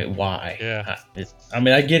 impersonating that. I mean, why? Yeah.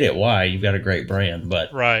 I get it. Why? You've got a great brand,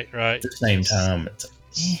 but Right. at the same time,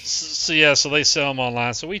 So they sell them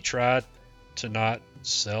online. So we try to not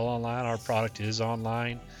sell online. Our product is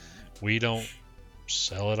online. We don't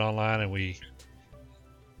sell it online, and we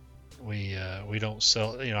don't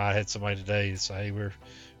sell. I had somebody today say, "Hey, we're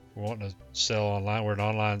wanting to sell online. We're an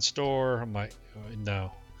online store." I'm like,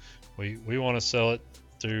 no, we want to sell it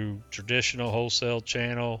through traditional wholesale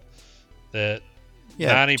channel that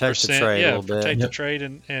Yeah, 90%, protect the trade a little bit. protect Yep. the trade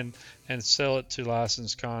and sell it to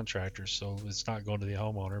licensed contractors. So it's not going to the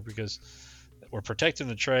homeowner because we're protecting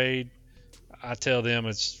the trade. I tell them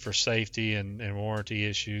it's for safety and warranty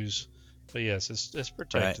issues, but yes, it's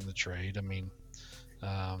protecting the trade. I mean,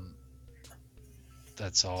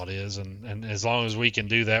 that's all it is. And as long as we can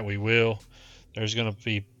do that, we will. There's going to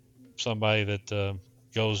be somebody that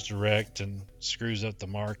goes direct and screws up the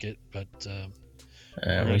market, but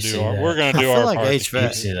we're going to do our I feel part. like to HVAC We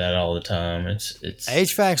keep see that all the time. It's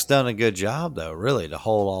HVAC's done a good job, though, really, to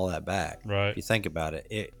hold all that back. Right. If you think about it,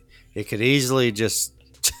 it could easily just.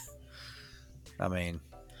 I mean,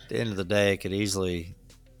 at the end of the day, it could easily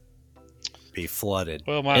be flooded.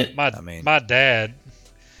 Well, I my mean- my dad,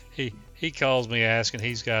 he calls me asking.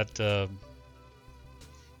 He's got a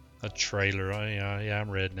trailer. I'm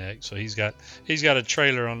redneck, so he's got a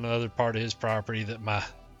trailer on the other part of his property that my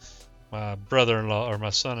brother-in-law or my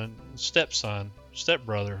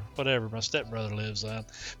stepbrother, whatever, my stepbrother lives on.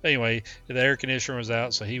 But anyway, the air conditioner was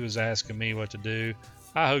out, so he was asking me what to do.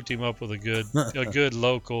 I hooked him up with a good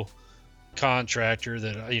local contractor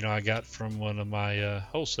that I got from one of my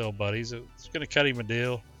wholesale buddies. It was going to cut him a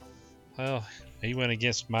deal. Well, he went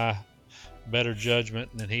against my better judgment,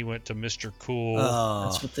 and then he went to Mr. Cool.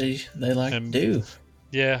 That's what they like to do.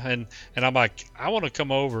 Yeah, and I'm like, I want to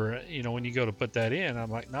come over. When you go to put that in,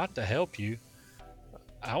 I'm like, not to help you.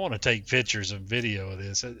 I want to take pictures and video of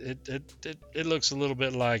this. It looks a little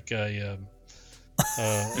bit like a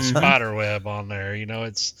spider web on there.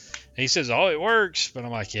 He says, oh, it works, but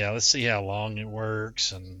I'm like, yeah, let's see how long it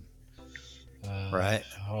works and Right.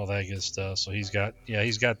 all that good stuff. So he's got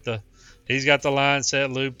the line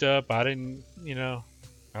set looped up. I didn't,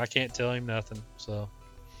 I can't tell him nothing. So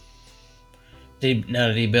Did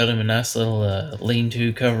he build him a nice little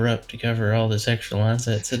lean-to cover up to cover all this extra line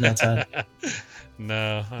set sitting outside?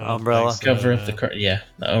 no, I don't Umbrella? think so, Cover up no.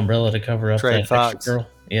 the umbrella to cover up Trade that Fox. extra girl.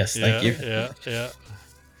 Yes, thank you. Yeah.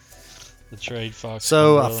 The Trade Fox.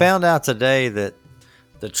 So I umbrella. found out today that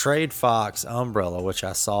the Trade Fox umbrella, which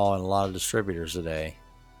I saw in a lot of distributors today,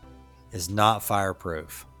 is not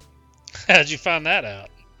fireproof. How'd you find that out?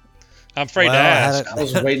 I'm afraid Well, to I had ask. it- I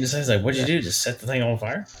was waiting to say, like, what'd you do? Just set the thing on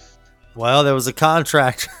fire? Well, there was a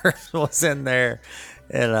contractor was in there,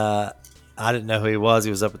 and I didn't know who he was. He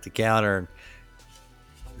was up at the counter,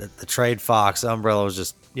 and the Trade Fox umbrella was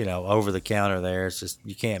just over the counter there. It's just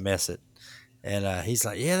you can't miss it. And he's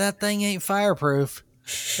like, "Yeah, that thing ain't fireproof."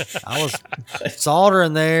 I was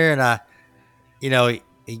soldering there, and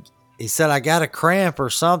he said I got a cramp or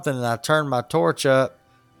something, and I turned my torch up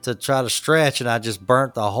to try to stretch, and I just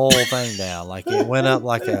burnt the whole thing down. Like it went up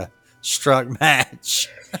like a struck match.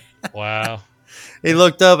 Wow. He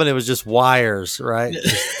looked up and it was just wires, right?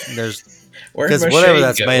 There's Where'd because my whatever shade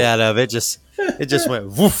that's go? made out of, it just went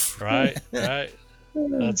woof. Right.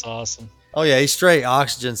 That's awesome. Oh yeah, he's straight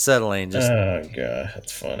oxygen acetylene. Just Oh god,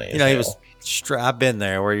 that's funny. he was. I've been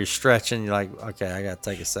there where you're stretching. You're like, okay, I got to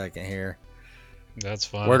take a second here. That's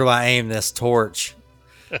fine. Where do I aim this torch?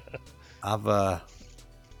 I've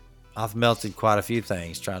melted quite a few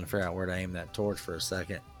things trying to figure out where to aim that torch for a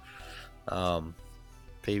second.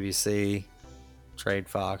 PVC, Trade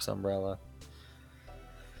Fox umbrella.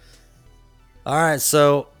 All right,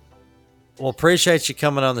 so we'll appreciate you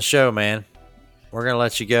coming on the show, man. We're gonna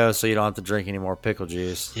let you go so you don't have to drink any more pickle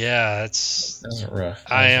juice. Yeah, that's. That's rough.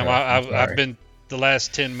 I That's am. rough. I'm I've sorry. been the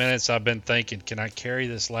last 10 minutes. I've been thinking, can I carry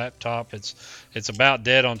this laptop? It's about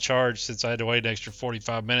dead on charge since I had to wait an extra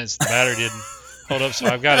 45 minutes. The battery didn't hold up, so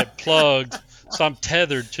I've got it plugged. So I'm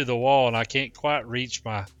tethered to the wall, and I can't quite reach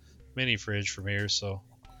my mini fridge from here. So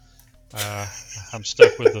I'm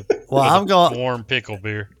stuck with the Well, with I'm a going- warm pickle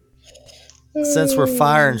beer. Since we're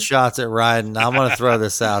firing shots at Ryden, I'm gonna throw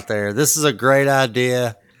this out there. This is a great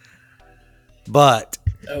idea, but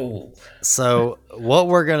Oh, so what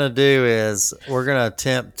we're gonna do is we're gonna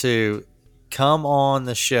attempt to come on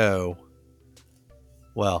the show.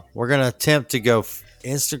 Well, we're gonna attempt to go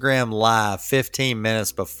Instagram live 15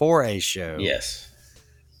 minutes before a show. yes.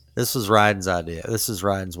 This was Ryden's idea. This is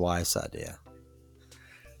Ryden's wife's idea.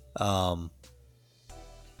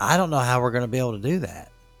 I don't know how we're gonna be able to do that.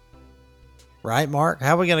 Right, Mark?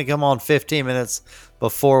 How are we gonna come on 15 minutes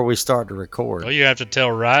before we start to record? Well, you have to tell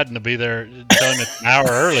Ryden to be there. Tell him it's an hour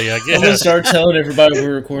early, I I'm gonna guess. start telling everybody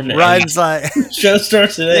we're recording. Ryden's like, Show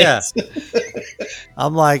starts at 8. yeah.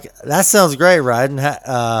 I'm like, that sounds great, Ryden.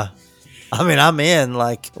 I mean, I'm in.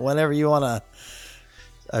 Like, whenever you want to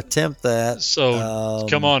attempt that. So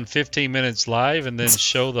come on 15 minutes live and then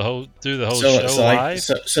show the whole do the whole So, show so, like, live.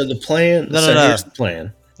 so the plan. No, so no. here's the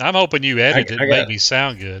plan. I'm hoping you edit it I and make got- me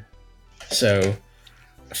sound good. So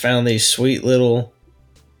I found these sweet little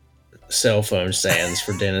cell phone stands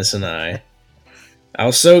for Dennis and I. I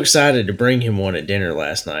was so excited to bring him one at dinner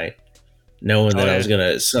last night, knowing that Oh, I was yeah.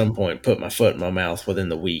 gonna at some point put my foot in my mouth within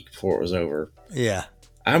the week before it was over. Yeah.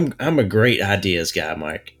 I'm a great ideas guy,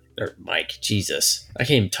 Mike. Or Mike, Jesus, I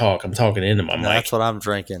can't even talk. I'm talking into my No, mic. that's what I'm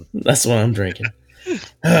drinking. That's what I'm drinking.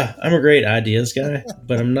 I'm a great ideas guy,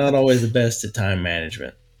 but I'm not always the best at time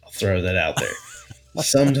management. I'll throw that out there.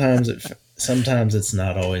 Sometimes it's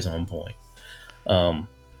not always on point.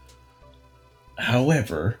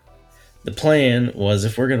 However, the plan was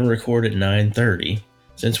if we're going to record at 9:30,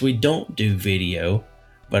 since we don't do video,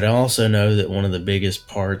 but I also know that one of the biggest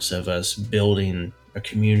parts of us building a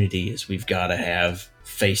community is we've got to have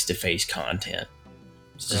face-to-face content.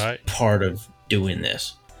 It's just Right. part of doing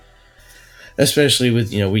this. Especially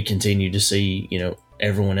with, we continue to see,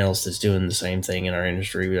 everyone else that's doing the same thing in our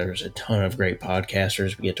industry. There's a ton of great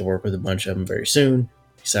podcasters. We get to work with a bunch of them very soon.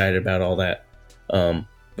 Excited about all that. But,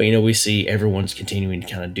 we see everyone's continuing to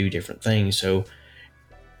kind of do different things. So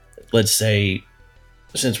let's say,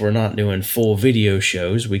 since we're not doing full video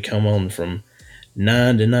shows, we come on from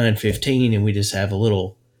 9 to 9:15, and we just have a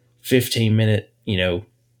little 15-minute,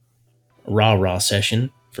 rah-rah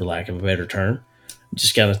session, for lack of a better term.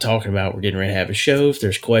 Just kind of talking about we're getting ready to have a show. If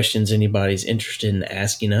there's questions anybody's interested in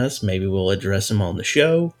asking us, maybe we'll address them on the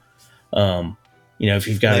show. If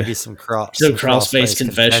you've got Maybe some cross-face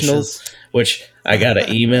confessionals, which I got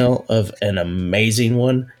an email of an amazing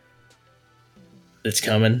one that's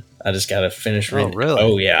coming. I just got to finish reading. Oh, really?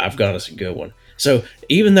 Oh, yeah, I've got us a good one. So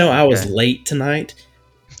even though I was late tonight,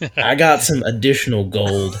 I got some additional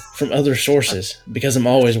gold from other sources because I'm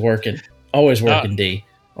always working. Always working, D.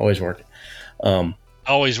 Always working.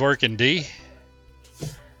 Always working, D.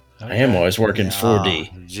 I am always working for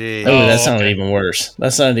D. Gee. Oh, that sounded even worse.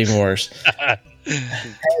 That sounded even worse.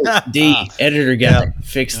 D, editor guy,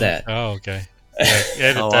 fix that. Oh, okay. Yeah,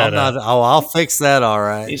 edit Oh, that out. I'll fix that. All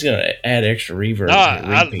right. He's gonna add extra reverb. No,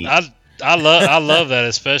 to repeat. I love that,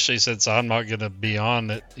 especially since I'm not going to be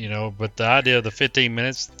on it, But the idea of the 15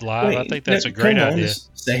 minutes live, Wait, I think that's a come great on, idea.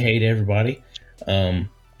 just say hey to everybody. I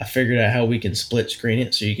figured out how we can split screen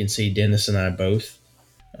it so you can see Dennis and I both,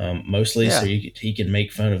 mostly, so he can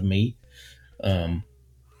make fun of me.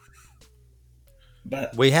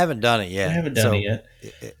 But We haven't done it yet. we haven't done it yet.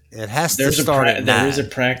 It has There's to start at 9. there is a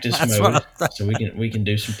practice That's mode, what I so we can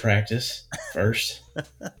do some practice first.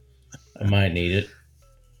 I might need it.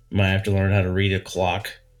 Might have to learn how to read a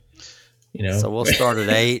clock. So we'll start at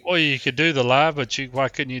 8. Well, you could do the live, but why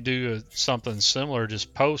couldn't you do something similar?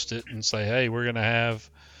 Just post it and say, hey, we're going to have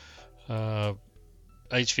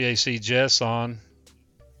HVAC Jess on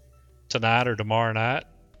tonight or tomorrow night.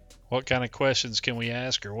 What kind of questions can we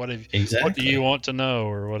ask her? What do you want to know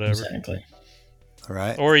or whatever? Exactly. All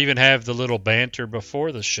right. Or even have the little banter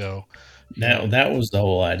before the show. That was the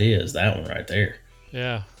whole idea, is that one right there.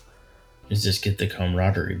 Yeah. Is just get the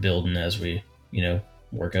camaraderie building as we,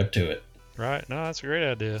 work up to it. Right. No, that's a great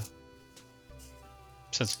idea.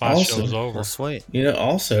 Since my show's over. Well, sweet.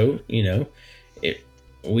 Also,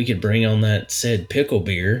 we could bring on that said pickle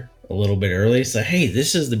beer a little bit early. Say, hey,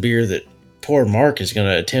 this is the beer that poor Mark is going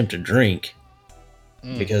to attempt to drink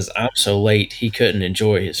because I'm so late he couldn't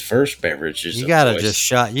enjoy his first beverages. You gotta just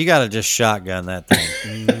shotgun that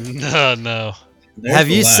thing. No. There's Have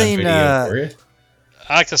the you live seen, video for you.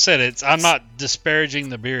 Like I said, I'm not disparaging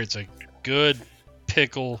the beer. It's a good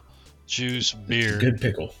pickle juice beer. Good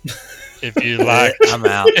pickle. If you like, I'm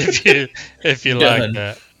out. If you like Done.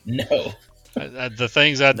 that. No. The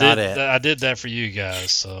things I Not did, it. I did that for you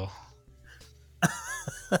guys. So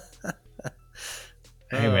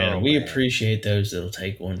Hey, man, Oh, we man. appreciate those that'll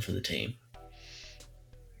take one for the team.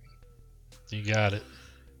 you got it.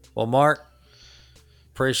 Well, Mark,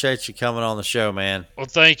 appreciate you coming on the show, man. Well,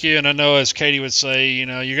 thank you. And I know, as Katie would say, you're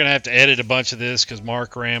going to have to edit a bunch of this because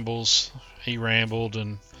Mark rambles. He rambled,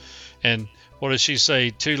 and what does she say?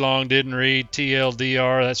 Too long, didn't read.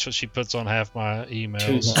 TLDR. That's what she puts on half my Too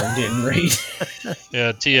emails. long, didn't read.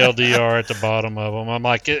 Yeah, TLDR at the bottom of them. I'm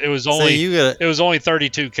like, it was only See, you gotta, it was only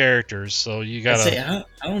 32 characters, so you got See, to.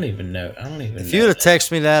 I don't even know. if you'd have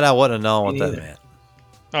texted me that, I wouldn't have known what Me that neither. meant.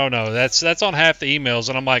 Oh no, that's on half the emails,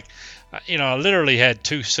 and I'm like, I literally had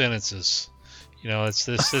 2 sentences. It's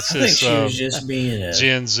this I think she was just being a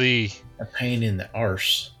Gen Z. pain in the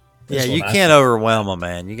arse. Yeah, That's you what I can't overwhelm them,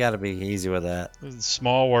 man. You got to be easy with that.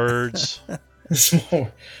 Small words. think. Small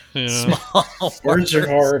Small words are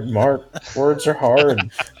hard, Mark. Words are hard.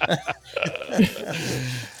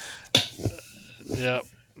 Yep.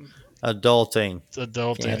 Adulting.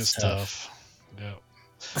 Adulting Yeah, is it's tough. tough. Yep.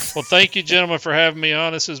 Well, thank you, gentlemen, for having me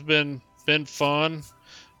on. This has been fun.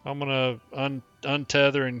 I'm gonna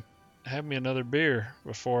untether and have me another beer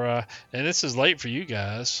before and this is late for you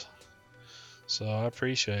guys, so I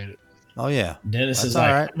appreciate it. Oh, yeah. Dennis That's is all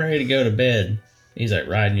like, right. I'm ready to go to bed. He's like,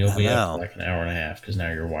 Ryden, you'll be I up know. for like an hour and a half because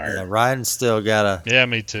now you're wired. Yeah, Ryan still got Yeah,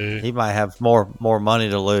 me too. he might have more money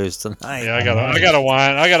to lose tonight. Yeah, I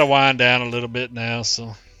gotta wind down a little bit now.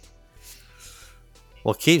 So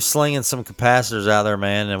Well, keep slinging some capacitors out there,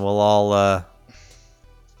 man, and we'll all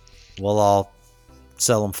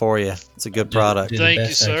sell them for you. It's a good product. Do the Thank you,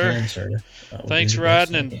 best I sir. can, sir. Will thanks, do the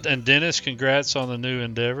best Ryden, I can. and Dennis. Congrats on the new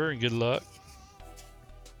endeavor and good luck.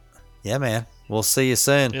 Yeah, man. We'll see you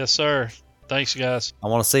soon. Yes, sir. Thanks, guys. I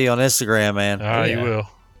want to see you on Instagram, man. All right, yeah. you will.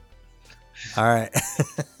 All right.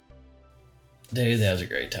 Dude, that was a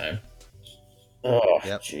great time. Oh,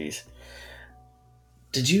 Yep. jeez.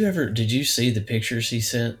 Did you see the pictures he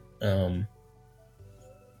sent?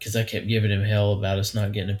 Because I kept giving him hell about us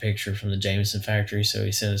not getting a picture from the Jameson factory, so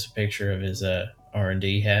he sent us a picture of his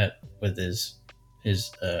R&D hat with his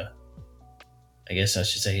I guess I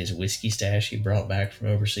should say his whiskey stash he brought back from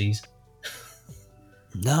overseas.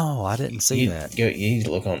 No, I didn't see that. You need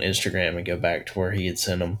to look on Instagram and go back to where he had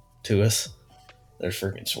sent them to us. They're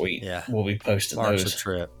freaking sweet. Yeah. We'll be posting Mark's those. a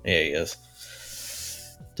trip. Yeah, he is.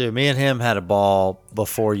 Dude, me and him had a ball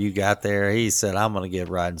before you got there. He said, I'm going to get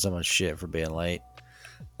riding so much shit for being late.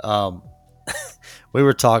 We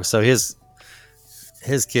were talking, so his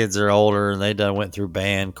kids are older and they done went through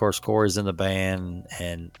band. Of course, Corey's in the band,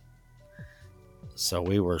 and so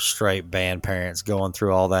we were straight band parents going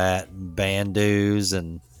through all that, and band dues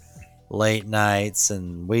and late nights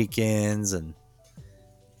and weekends,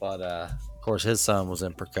 but of course his son was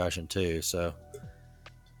in percussion too, so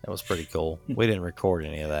that was pretty cool. We didn't record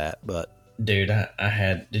any of that, but Dude,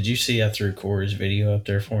 did you see I threw Corey's video up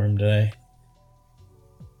there for him today?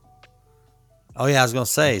 oh yeah, I was gonna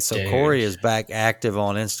say, so Dude. Corey is back active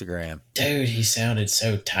on Instagram. Dude, he sounded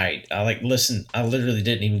so tight. I literally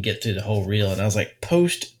didn't even get through the whole reel, and I was like,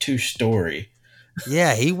 post to story.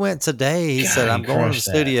 Yeah, he went today. He God, said, I'm he going to the crushed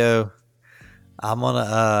that. studio. I'm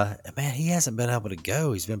gonna man, he hasn't been able to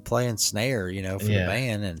go. He's been playing snare, for the Yeah.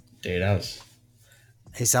 band, and Dude,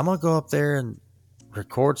 he said, I'm gonna go up there and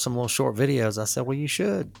record some little short videos. I said, well, you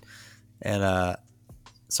should. And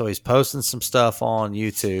so he's posting some stuff on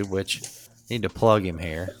YouTube, which need to plug him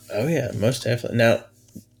here. oh yeah, most definitely. Now,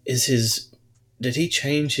 did he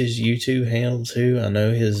change his YouTube handle too? I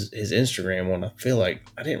know his Instagram one. I feel like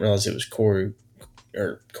I didn't realize it was Corey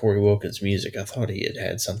Wilkins Music. I thought he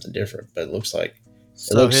had something different, but it looks like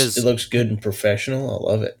it looks good and professional.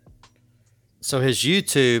 I love it. So his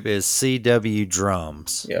YouTube is CW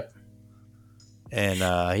Drums. Yep.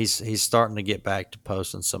 And he's starting to get back to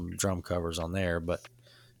posting some drum covers on there, but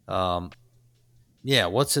yeah,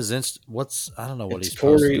 what's his I don't know what It's he's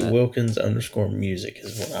Corey posting. Wilkins _music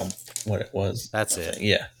is what it was. That's I it. think.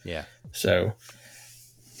 Yeah. Yeah. So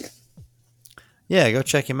Yeah, go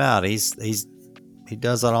check him out. He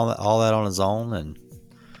does that all that on his own, and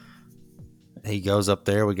he goes up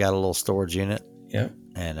there. We got a little storage unit, yeah.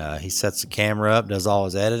 and he sets the camera up, does all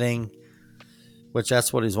his editing, which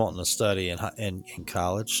that's what he's wanting to study in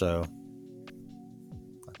college. So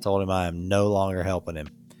I told him I am no longer helping him.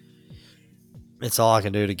 It's all I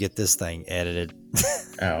can do to get this thing edited.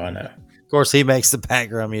 Oh, I know. Of course, he makes the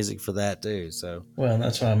background music for that too. So Well,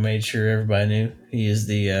 that's why I made sure everybody knew he is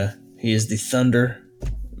the thunder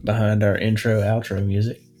behind our intro outro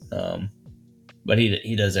music. But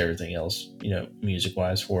he does everything else, music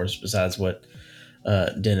wise for us besides what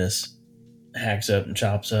Dennis hacks up and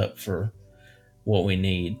chops up for what we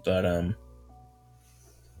need. But I've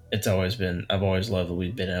always loved that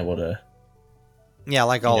we've been able to yeah,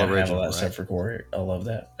 like all have all original, that right? stuff for Corey. I love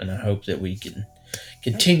that, and I hope that we can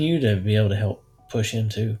continue to be able to help push him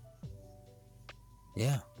too.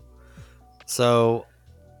 Yeah. So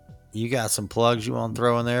you got some plugs you want to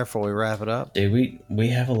throw in there before we wrap it up? Dude, we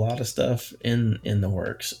have a lot of stuff in the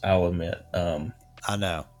works, I'll admit. I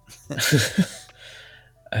know.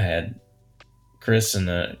 I had Chris and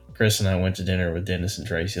I went to dinner with Dennis and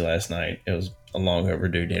Tracy last night. It was a long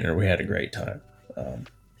overdue dinner. We had a great time.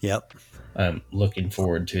 Yep. I'm looking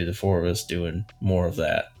forward to the four of us doing more of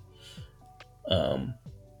that.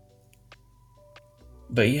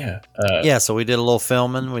 But yeah. Yeah, so we did a little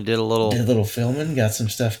filming. We did a little filming. Got some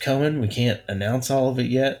stuff coming. We can't announce all of it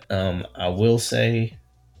yet. I will say,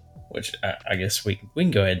 which I guess we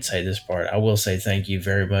can go ahead and say this part. I will say thank you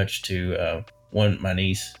very much to my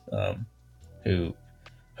niece, who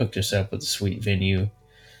hooked us up with a sweet venue.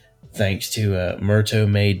 Thanks to Myrto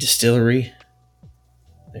Made Distillery.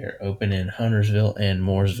 They're open in Huntersville and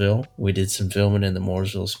Mooresville. We did some filming in the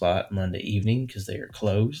Mooresville spot Monday evening because they are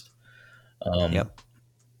closed. Yep.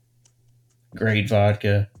 Great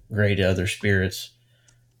vodka, great other spirits.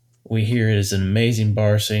 We hear it is an amazing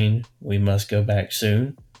bar scene. We must go back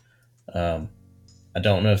soon. I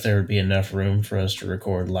don't know if there would be enough room for us to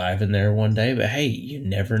record live in there one day, but hey, you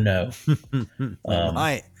never know.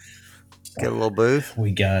 Might get a little booth.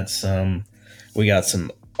 We got some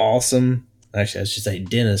awesome, actually I should say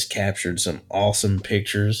Dennis captured some awesome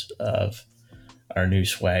pictures of our new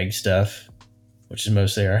swag stuff, which is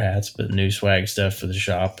mostly our hats, but new swag stuff for the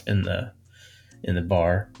shop in the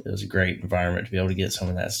bar. It was a great environment to be able to get some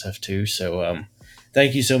of that stuff too. So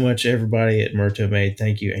thank you so much everybody at Myrto Made.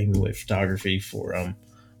 Thank you Amy Witt Photography for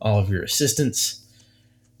all of your assistance.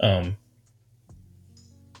 So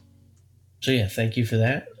yeah, thank you for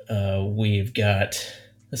that. We've got,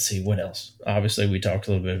 let's see, what else? Obviously, we talked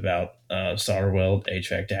a little bit about Solderweld,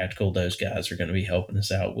 HVAC Tactical. Those guys are going to be helping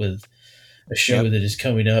us out with a show that is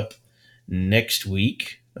coming up next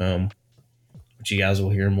week, which you guys will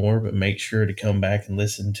hear more, but make sure to come back and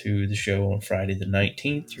listen to the show on Friday the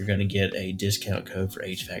 19th. You're going to get a discount code for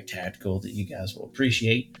HVAC Tactical that you guys will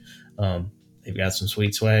appreciate. They've got some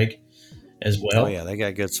sweet swag as well. Oh yeah, they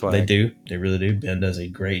got good swag. They do. They really do. Ben does a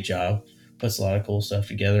great job. Puts a lot of cool stuff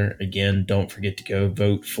together. Again, don't forget to go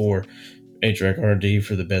vote for HVAC R&D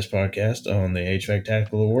for the best podcast on the HVAC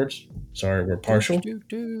Tactical Awards. Sorry, we're partial.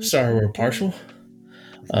 Sorry, we're partial.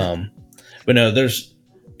 But no, there's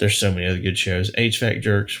so many other good shows. HVAC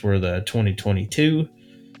Jerks were the 2022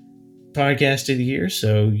 podcast of the year.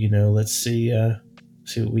 So, let's see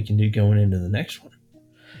what we can do going into the next one.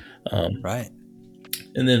 Right.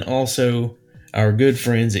 And then also our good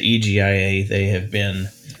friends at EGIA,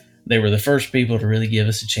 they were the first people to really give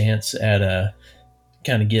us a chance at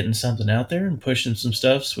kind of getting something out there and pushing some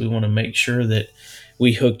stuff. So we want to make sure that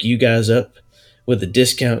we hook you guys up with a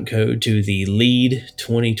discount code to the LEAD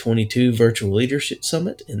 2022 Virtual Leadership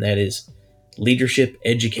Summit. And that is Leadership,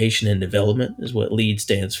 Education, and Development is what LEAD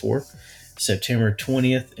stands for. September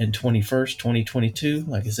 20th and 21st, 2022.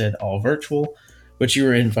 Like I said, all virtual. But you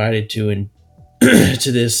were invited to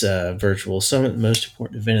to this virtual summit, the most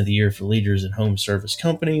important event of the year for leaders and home service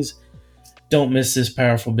companies. Don't miss this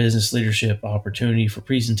powerful business leadership opportunity for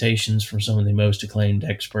presentations from some of the most acclaimed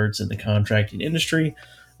experts in the contracting industry,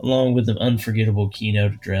 along with an unforgettable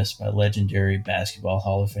keynote address by legendary Basketball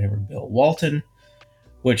Hall of Famer Bill Walton,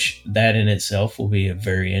 which that in itself will be a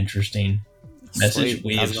very interesting message.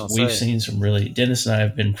 Sweet. We've seen some really, Dennis and I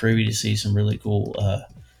have been privy to see some really cool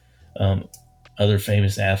other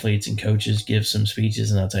famous athletes and coaches give some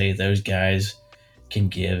speeches, and I'll tell you, those guys can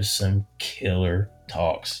give some killer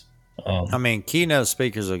talks. Keynote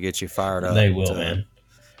speakers will get you fired up. They will, man.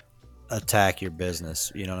 Attack your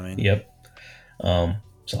business. You know what I mean? Yep.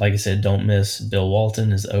 So like I said, don't miss Bill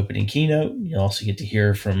Walton as the opening keynote. You also get to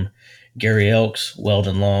hear from Gary Elks,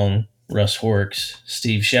 Weldon Long, Russ Horrocks,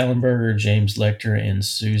 Steve Schallenberger, James Lecter, and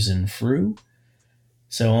Susan Frew.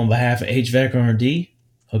 So on behalf of HVAC R&D,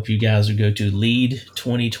 hope you guys will go to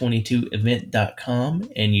lead2022event.com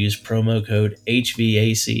and use promo code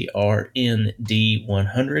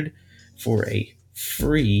HVACRND100 for a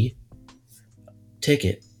free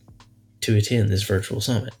ticket to attend this virtual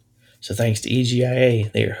summit. So thanks to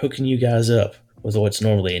EGIA, they are hooking you guys up with what's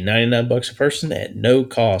normally $99 a person at no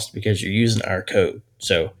cost because you're using our code.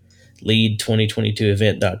 So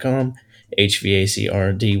lead2022event.com,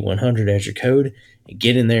 HVACRND100 as your code.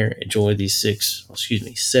 Get in there, enjoy these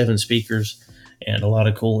 7 speakers, and a lot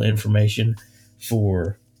of cool information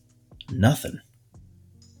for nothing.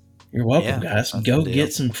 You're welcome, guys. Go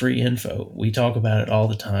get some free info. We talk about it all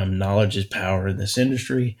the time. Knowledge is power in this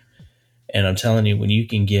industry. And I'm telling you, when you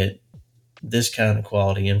can get this kind of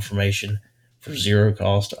quality information for zero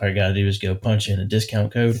cost, all you got to do is go punch in a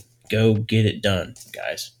discount code. Go get it done,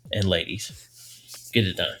 guys and ladies. Get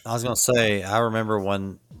it done. I was going to say, I remember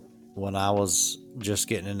when I was just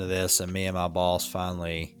getting into this and me and my boss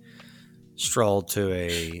finally strolled to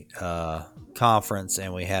a conference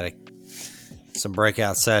and we had some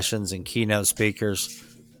breakout sessions and keynote speakers.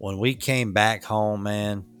 When we came back home,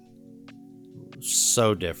 man,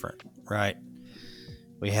 so different, right?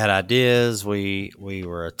 We had ideas. We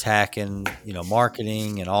were attacking,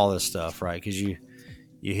 marketing and all this stuff, right? Because you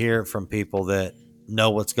hear it from people that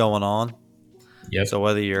know what's going on. Yep. So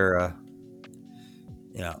whether you're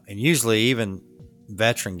and usually even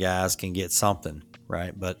veteran guys can get something,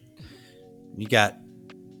 right? But you got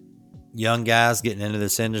young guys getting into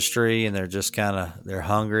this industry and they're just they're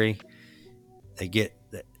hungry. They get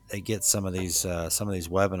some of these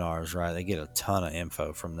webinars, right? They get a ton of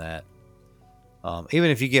info from that.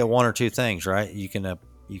 Even if you get one or two things, right, you can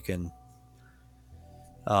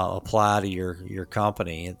apply to your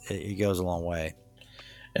company. It goes a long way.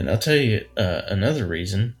 And I'll tell you another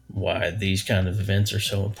reason why these kind of events are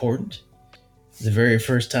so important. The very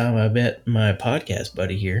first time I met my podcast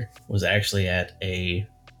buddy here was actually at a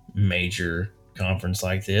major conference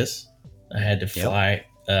like this. I had to fly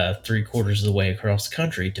 3/4 of the way across the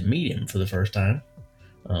country to meet him for the first time,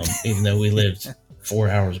 even though we lived 4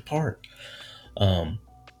 hours apart. And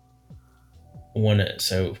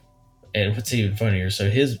what's even funnier, so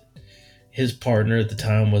his partner at the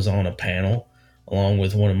time was on a panel, along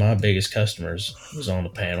with one of my biggest customers was on the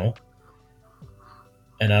panel.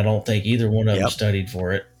 And I don't think either one of them studied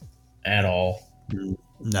for it at all.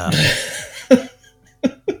 No.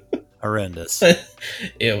 Horrendous.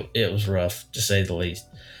 It was rough, to say the least.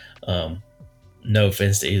 No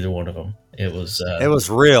offense to either one of them. It was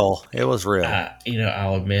real. It was real.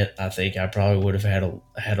 I'll admit, I think I probably would have had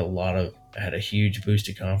a huge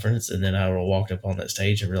boosted confidence, and then I would have walked up on that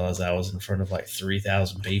stage and realized I was in front of like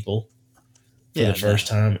 3,000 people for the first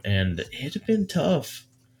time, and it'd have been tough.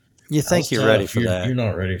 You think you're ready for that? You're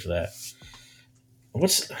not ready for that.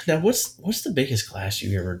 What's the biggest class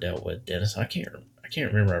you ever dealt with, Dennis? I can't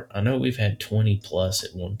can't remember. I know we've had 20 plus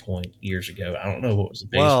at one point years ago. I don't know what was the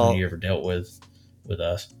biggest one Well, you ever dealt with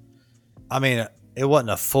us. I mean, it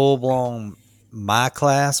wasn't a full blown my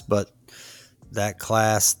class, but that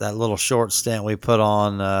class, that little short stint we put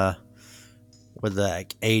on with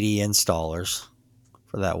like 80 installers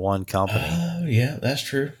for that one company. Oh yeah, that's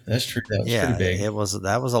true. That's true. That was Yeah, pretty big. that was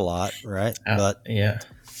a lot, right? But yeah,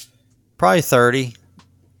 probably 30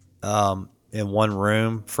 in one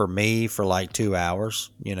room for me for like 2 hours,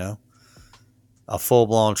 you know. A full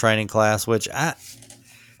blown training class, which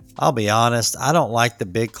I'll be honest, I don't like the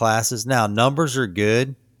big classes. Now, numbers are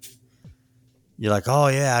good. You're like, oh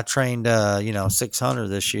yeah, I trained 600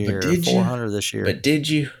 this year or 400 this year. But did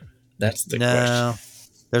you? That's the question.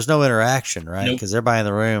 There's no interaction, right? Nope. Because everybody in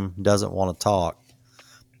the room doesn't want to talk.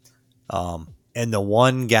 And the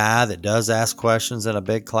one guy that does ask questions in a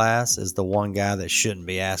big class is the one guy that shouldn't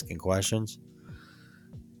be asking questions.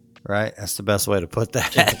 Right? That's the best way to put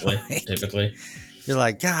that. Typically. You're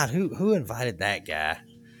like, God, who invited that guy?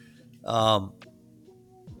 No,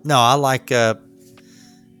 I like I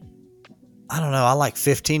don't know, I like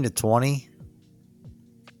 15 to 20.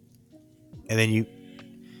 And then you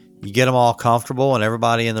get them all comfortable and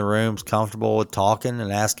everybody in the room's comfortable with talking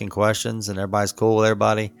and asking questions and everybody's cool with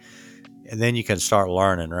everybody. And then you can start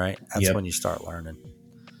learning, right? That's when you start learning.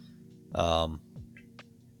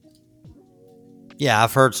 Yeah,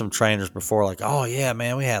 I've heard some trainers before like, oh yeah,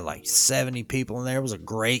 man, we had like 70 people in there. It was a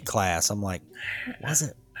great class. I'm like, was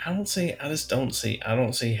it? I don't see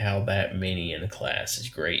how that many in a class is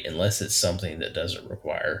great unless it's something that doesn't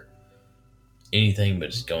require anything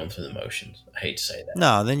but just going through the motions. I hate to say that.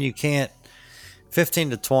 No, then you can't.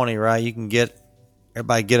 15 to 20, right? You can get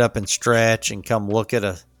everybody get up and stretch and come look at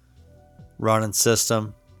a running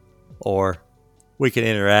system, or we can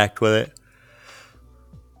interact with it.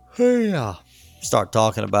 Yeah. Start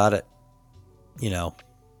talking about it,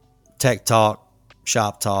 tech talk,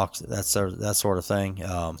 shop talk, that sort of thing.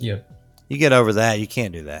 You get over that, you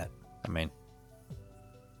can't do that. I mean,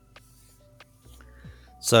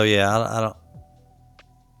 so yeah,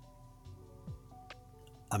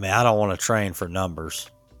 I don't want to train for numbers.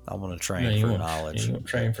 I want to train for knowledge. You want to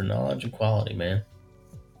train for knowledge and quality, man.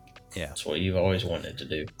 Yeah, that's what you've always wanted to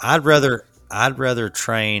do. I'd rather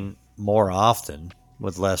train more often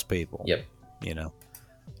with less people. Yep.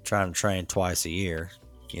 Trying to train twice a year.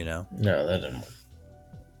 No, that doesn't work.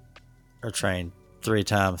 Or train 3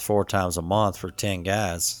 times, 4 times a month for 10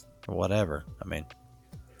 guys or whatever. I mean,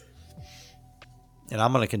 and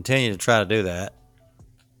I'm going to continue to try to do that.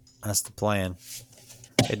 That's the plan.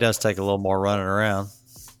 It does take a little more running around,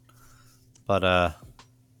 but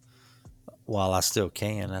while I still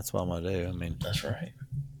can, that's what I'm going to do. I mean, that's right.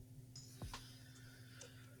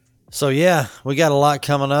 So yeah, we got a lot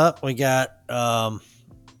coming up. We got, of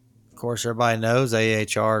course, everybody knows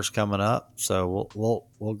AHR is coming up, so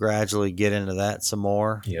we'll gradually get into that some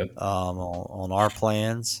more. Yep. On our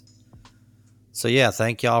plans. So yeah,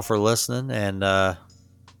 thank y'all for listening, and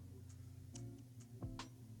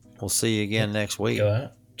we'll see you again next week. Go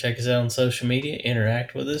out, check us out on social media,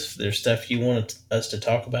 interact with us. If there's stuff you want us to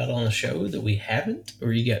talk about on the show that we haven't,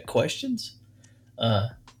 or you got questions,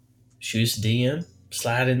 shoot us a DM,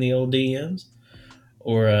 slide in the old DMs,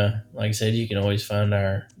 or like I said, you can always find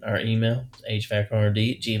our email,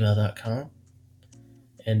 hvacrd@gmail.com,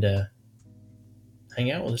 and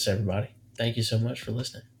hang out with us, everybody. Thank you so much for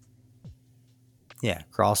listening. Yeah,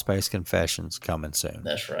 Crawl Space Confessions coming soon.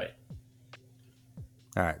 That's right.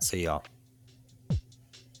 All right, see y'all.